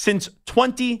Kentucky since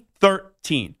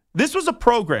 2013. This was a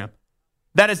program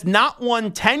that has not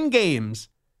won 10 games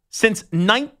since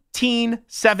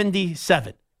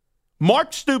 1977.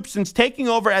 Mark Stoops, since taking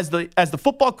over as the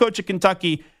football coach at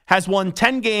Kentucky, has won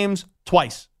 10 games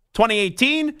twice,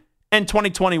 2018 and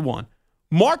 2021.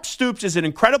 Mark Stoops is an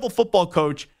incredible football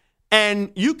coach, and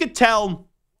you could tell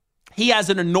he has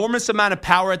an enormous amount of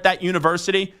power at that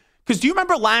university. Because do you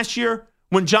remember last year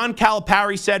when John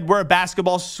Calipari said, we're a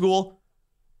basketball school?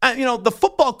 The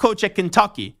football coach at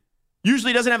Kentucky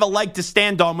usually doesn't have a leg to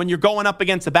stand on when you're going up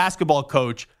against a basketball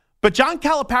coach. But John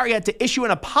Calipari had to issue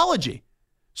an apology.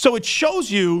 So it shows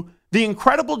you the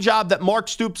incredible job that Mark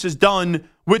Stoops has done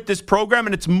with this program.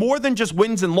 And it's more than just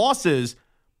wins and losses.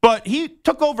 But he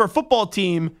took over a football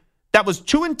team that was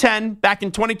 2-10 back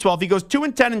in 2012. He goes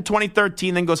 2-10 in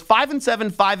 2013, then goes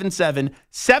 5-7, 5-7,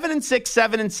 7-6,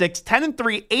 7-6,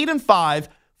 10-3, 8-5,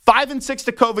 5-6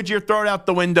 to COVID year, throw it out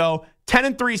the window,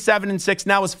 10-3, 7-6,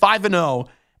 now is 5-0,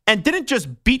 and didn't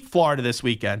just beat Florida this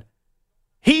weekend.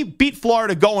 He beat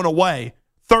Florida going away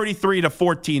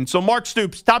 33-14. So Mark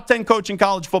Stoops, top 10 coach in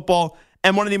college football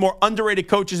and one of the more underrated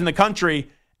coaches in the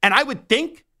country. And I would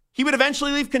think he would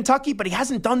eventually leave Kentucky, but he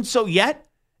hasn't done so yet.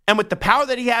 And with the power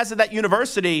that he has at that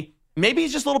university, maybe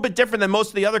he's just a little bit different than most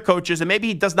of the other coaches, and maybe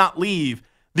he does not leave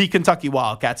the Kentucky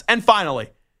Wildcats. And finally,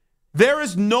 there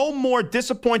is no more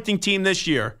disappointing team this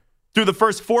year through the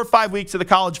first 4 or 5 weeks of the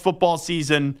college football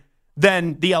season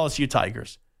than the LSU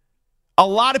Tigers. A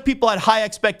lot of people had high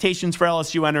expectations for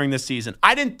LSU entering this season.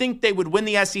 I didn't think they would win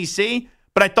the SEC,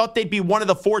 but I thought they'd be one of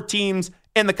the 4 teams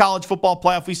in the college football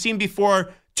playoff. We've seen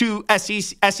before 2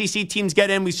 SEC teams get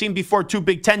in. We've seen before 2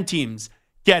 Big Ten teams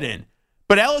get in.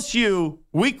 But LSU,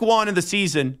 week 1 of the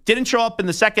season, didn't show up in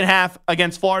the second half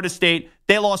against Florida State.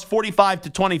 They lost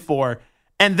 45-24.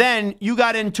 And then you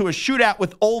got into a shootout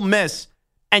with Ole Miss,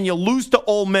 and you lose to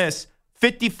Ole Miss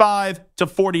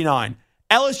 55-49.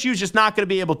 LSU is just not going to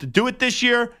be able to do it this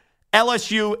year.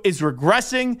 LSU is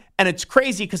regressing, and it's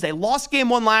crazy because they lost game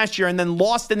 1 last year and then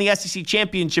lost in the SEC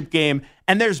championship game.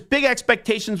 And there's big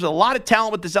expectations with a lot of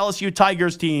talent with this LSU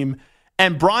Tigers team.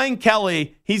 And Brian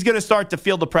Kelly, he's going to start to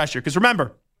feel the pressure. Because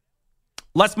remember,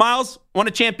 Les Miles won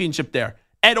a championship there.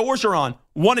 Ed Orgeron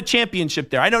won a championship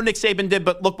there. I know Nick Saban did,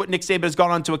 but look what Nick Saban has gone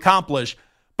on to accomplish.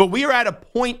 But we are at a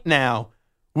point now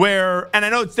where, and I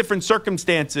know it's different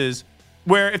circumstances,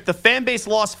 where if the fan base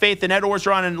lost faith in Ed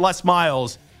Orgeron and Les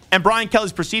Miles, and Brian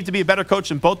Kelly's perceived to be a better coach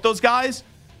than both those guys,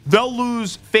 they'll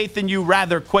lose faith in you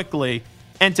rather quickly.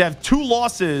 And to have 2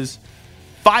 losses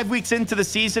 5 weeks into the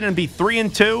season and be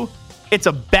 3-2, it's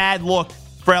a bad look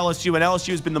for LSU. And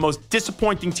LSU has been the most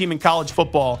disappointing team in college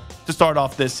football to start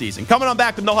off this season. Coming on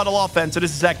back with No Huddle Offense. So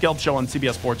this is Zach Gelb Show on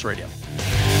CBS Sports Radio.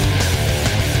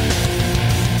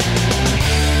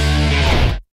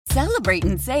 Celebrate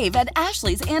and save at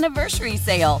Ashley's Anniversary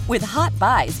Sale. With Hot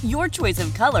Buys, your choice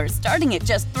of colors starting at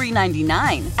just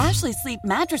 $3.99. Ashley Sleep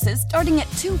mattresses starting at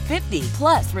 $2.50.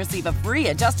 Plus, receive a free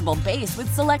adjustable base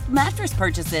with select mattress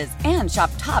purchases. And shop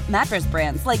top mattress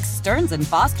brands like Stearns &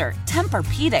 Foster,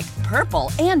 Tempur-Pedic,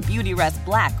 Purple, and Beautyrest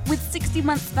Black with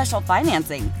 60-month special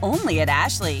financing. Only at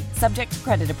Ashley. Subject to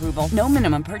credit approval. No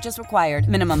minimum purchase required.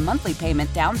 Minimum monthly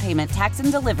payment, down payment, tax, and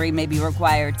delivery may be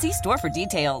required. See store for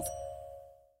details.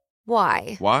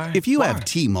 Why? If you have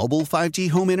T-Mobile 5G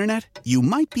home internet, you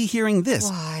might be hearing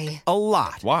this a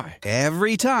lot. Why?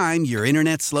 Every time your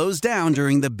internet slows down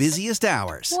during the busiest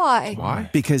hours. Why?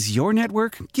 Because your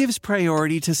network gives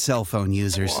priority to cell phone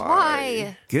users.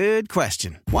 Why? Good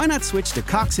question. Why not switch to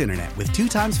Cox Internet with 2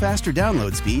 times faster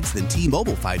download speeds than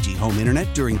T-Mobile 5G home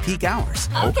internet during peak hours?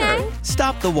 Okay.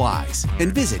 Stop the whys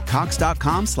and visit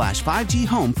cox.com/5G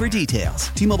home for details.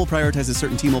 T-Mobile prioritizes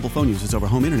certain T-Mobile phone users over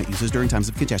home internet users during times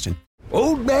of congestion.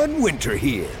 Old Man Winter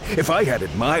here. If I had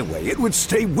it my way, it would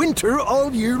stay winter all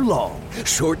year long.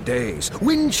 Short days,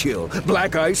 wind chill,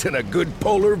 black ice, and a good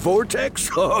polar vortex.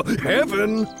 Oh,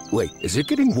 heaven. Wait, is it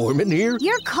getting warm in here?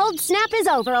 Your cold snap is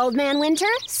over, Old Man Winter.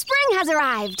 Spring has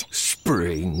arrived.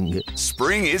 Spring.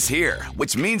 Spring is here,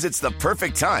 which means it's the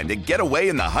perfect time to get away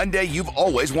in the Hyundai you've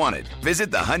always wanted.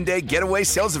 Visit the Hyundai Getaway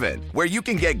Sales Event, where you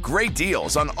can get great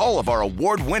deals on all of our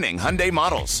award-winning Hyundai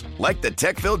models, like the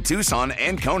tech-filled Tucson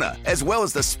and Kona, as well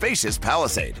as the spacious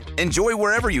Palisade. Enjoy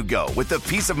wherever you go with the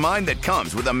peace of mind that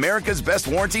comes with America's best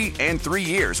warranty and 3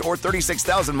 years or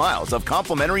 36,000 miles of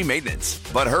complimentary maintenance.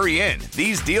 But hurry in,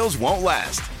 these deals won't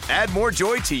last. Add more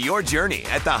joy to your journey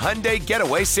at the Hyundai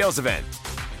Getaway Sales Event.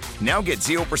 Now get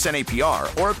 0% APR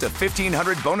or up to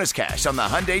 $1,500 bonus cash on the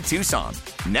Hyundai Tucson.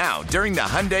 Now, during the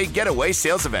Hyundai Getaway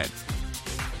Sales Event.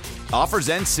 Offers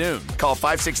end soon. Call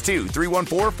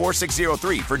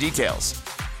 562-314-4603 for details.